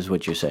extinct is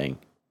what you're saying.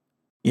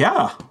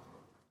 Yeah.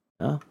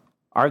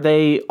 Are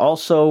they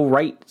also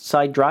right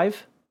side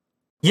drive?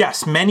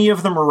 Yes, many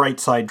of them are right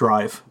side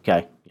drive.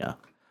 Okay, yeah.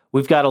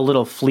 We've got a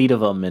little fleet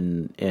of them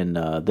in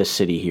this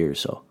city here,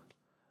 so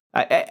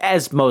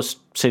as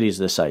most cities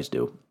this size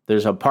do.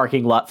 There's a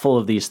parking lot full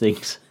of these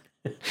things.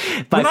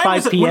 By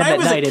 5 p.m. at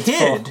night, it's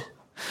full.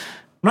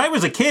 When I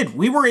was a kid,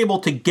 we were able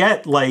to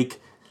get like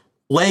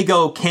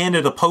Lego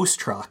Canada Post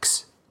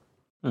trucks.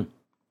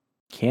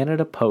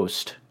 Canada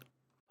Post.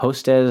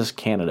 Postes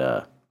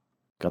Canada.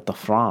 Got the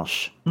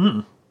France.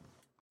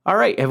 All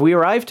right, have we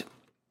arrived?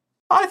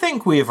 I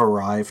think we've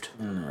arrived.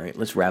 All right,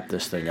 let's wrap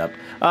this thing up.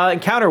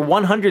 Encounter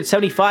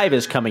 175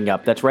 is coming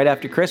up. That's right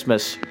after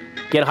Christmas.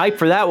 Get hyped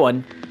for that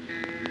one.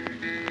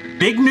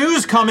 Big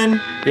news coming.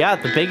 Yeah,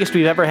 the biggest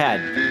we've ever had.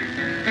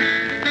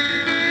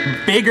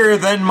 Bigger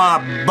than my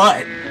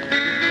butt.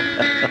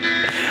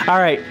 All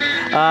right,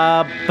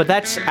 but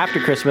that's after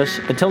Christmas.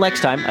 Until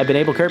next time, I've been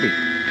Abel Kirby.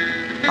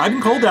 I've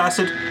been Cold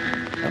Acid.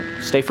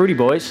 Stay fruity,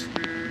 boys.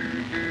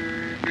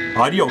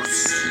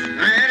 Adios.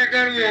 I had a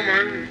good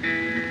woman,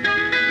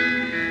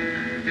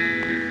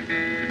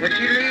 but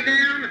she lay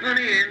down,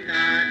 honey, and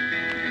died.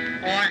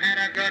 Oh, I had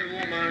a good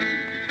woman,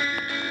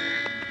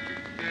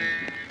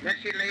 but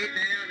she lay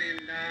down and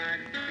died.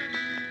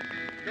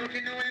 Don't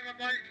you know ever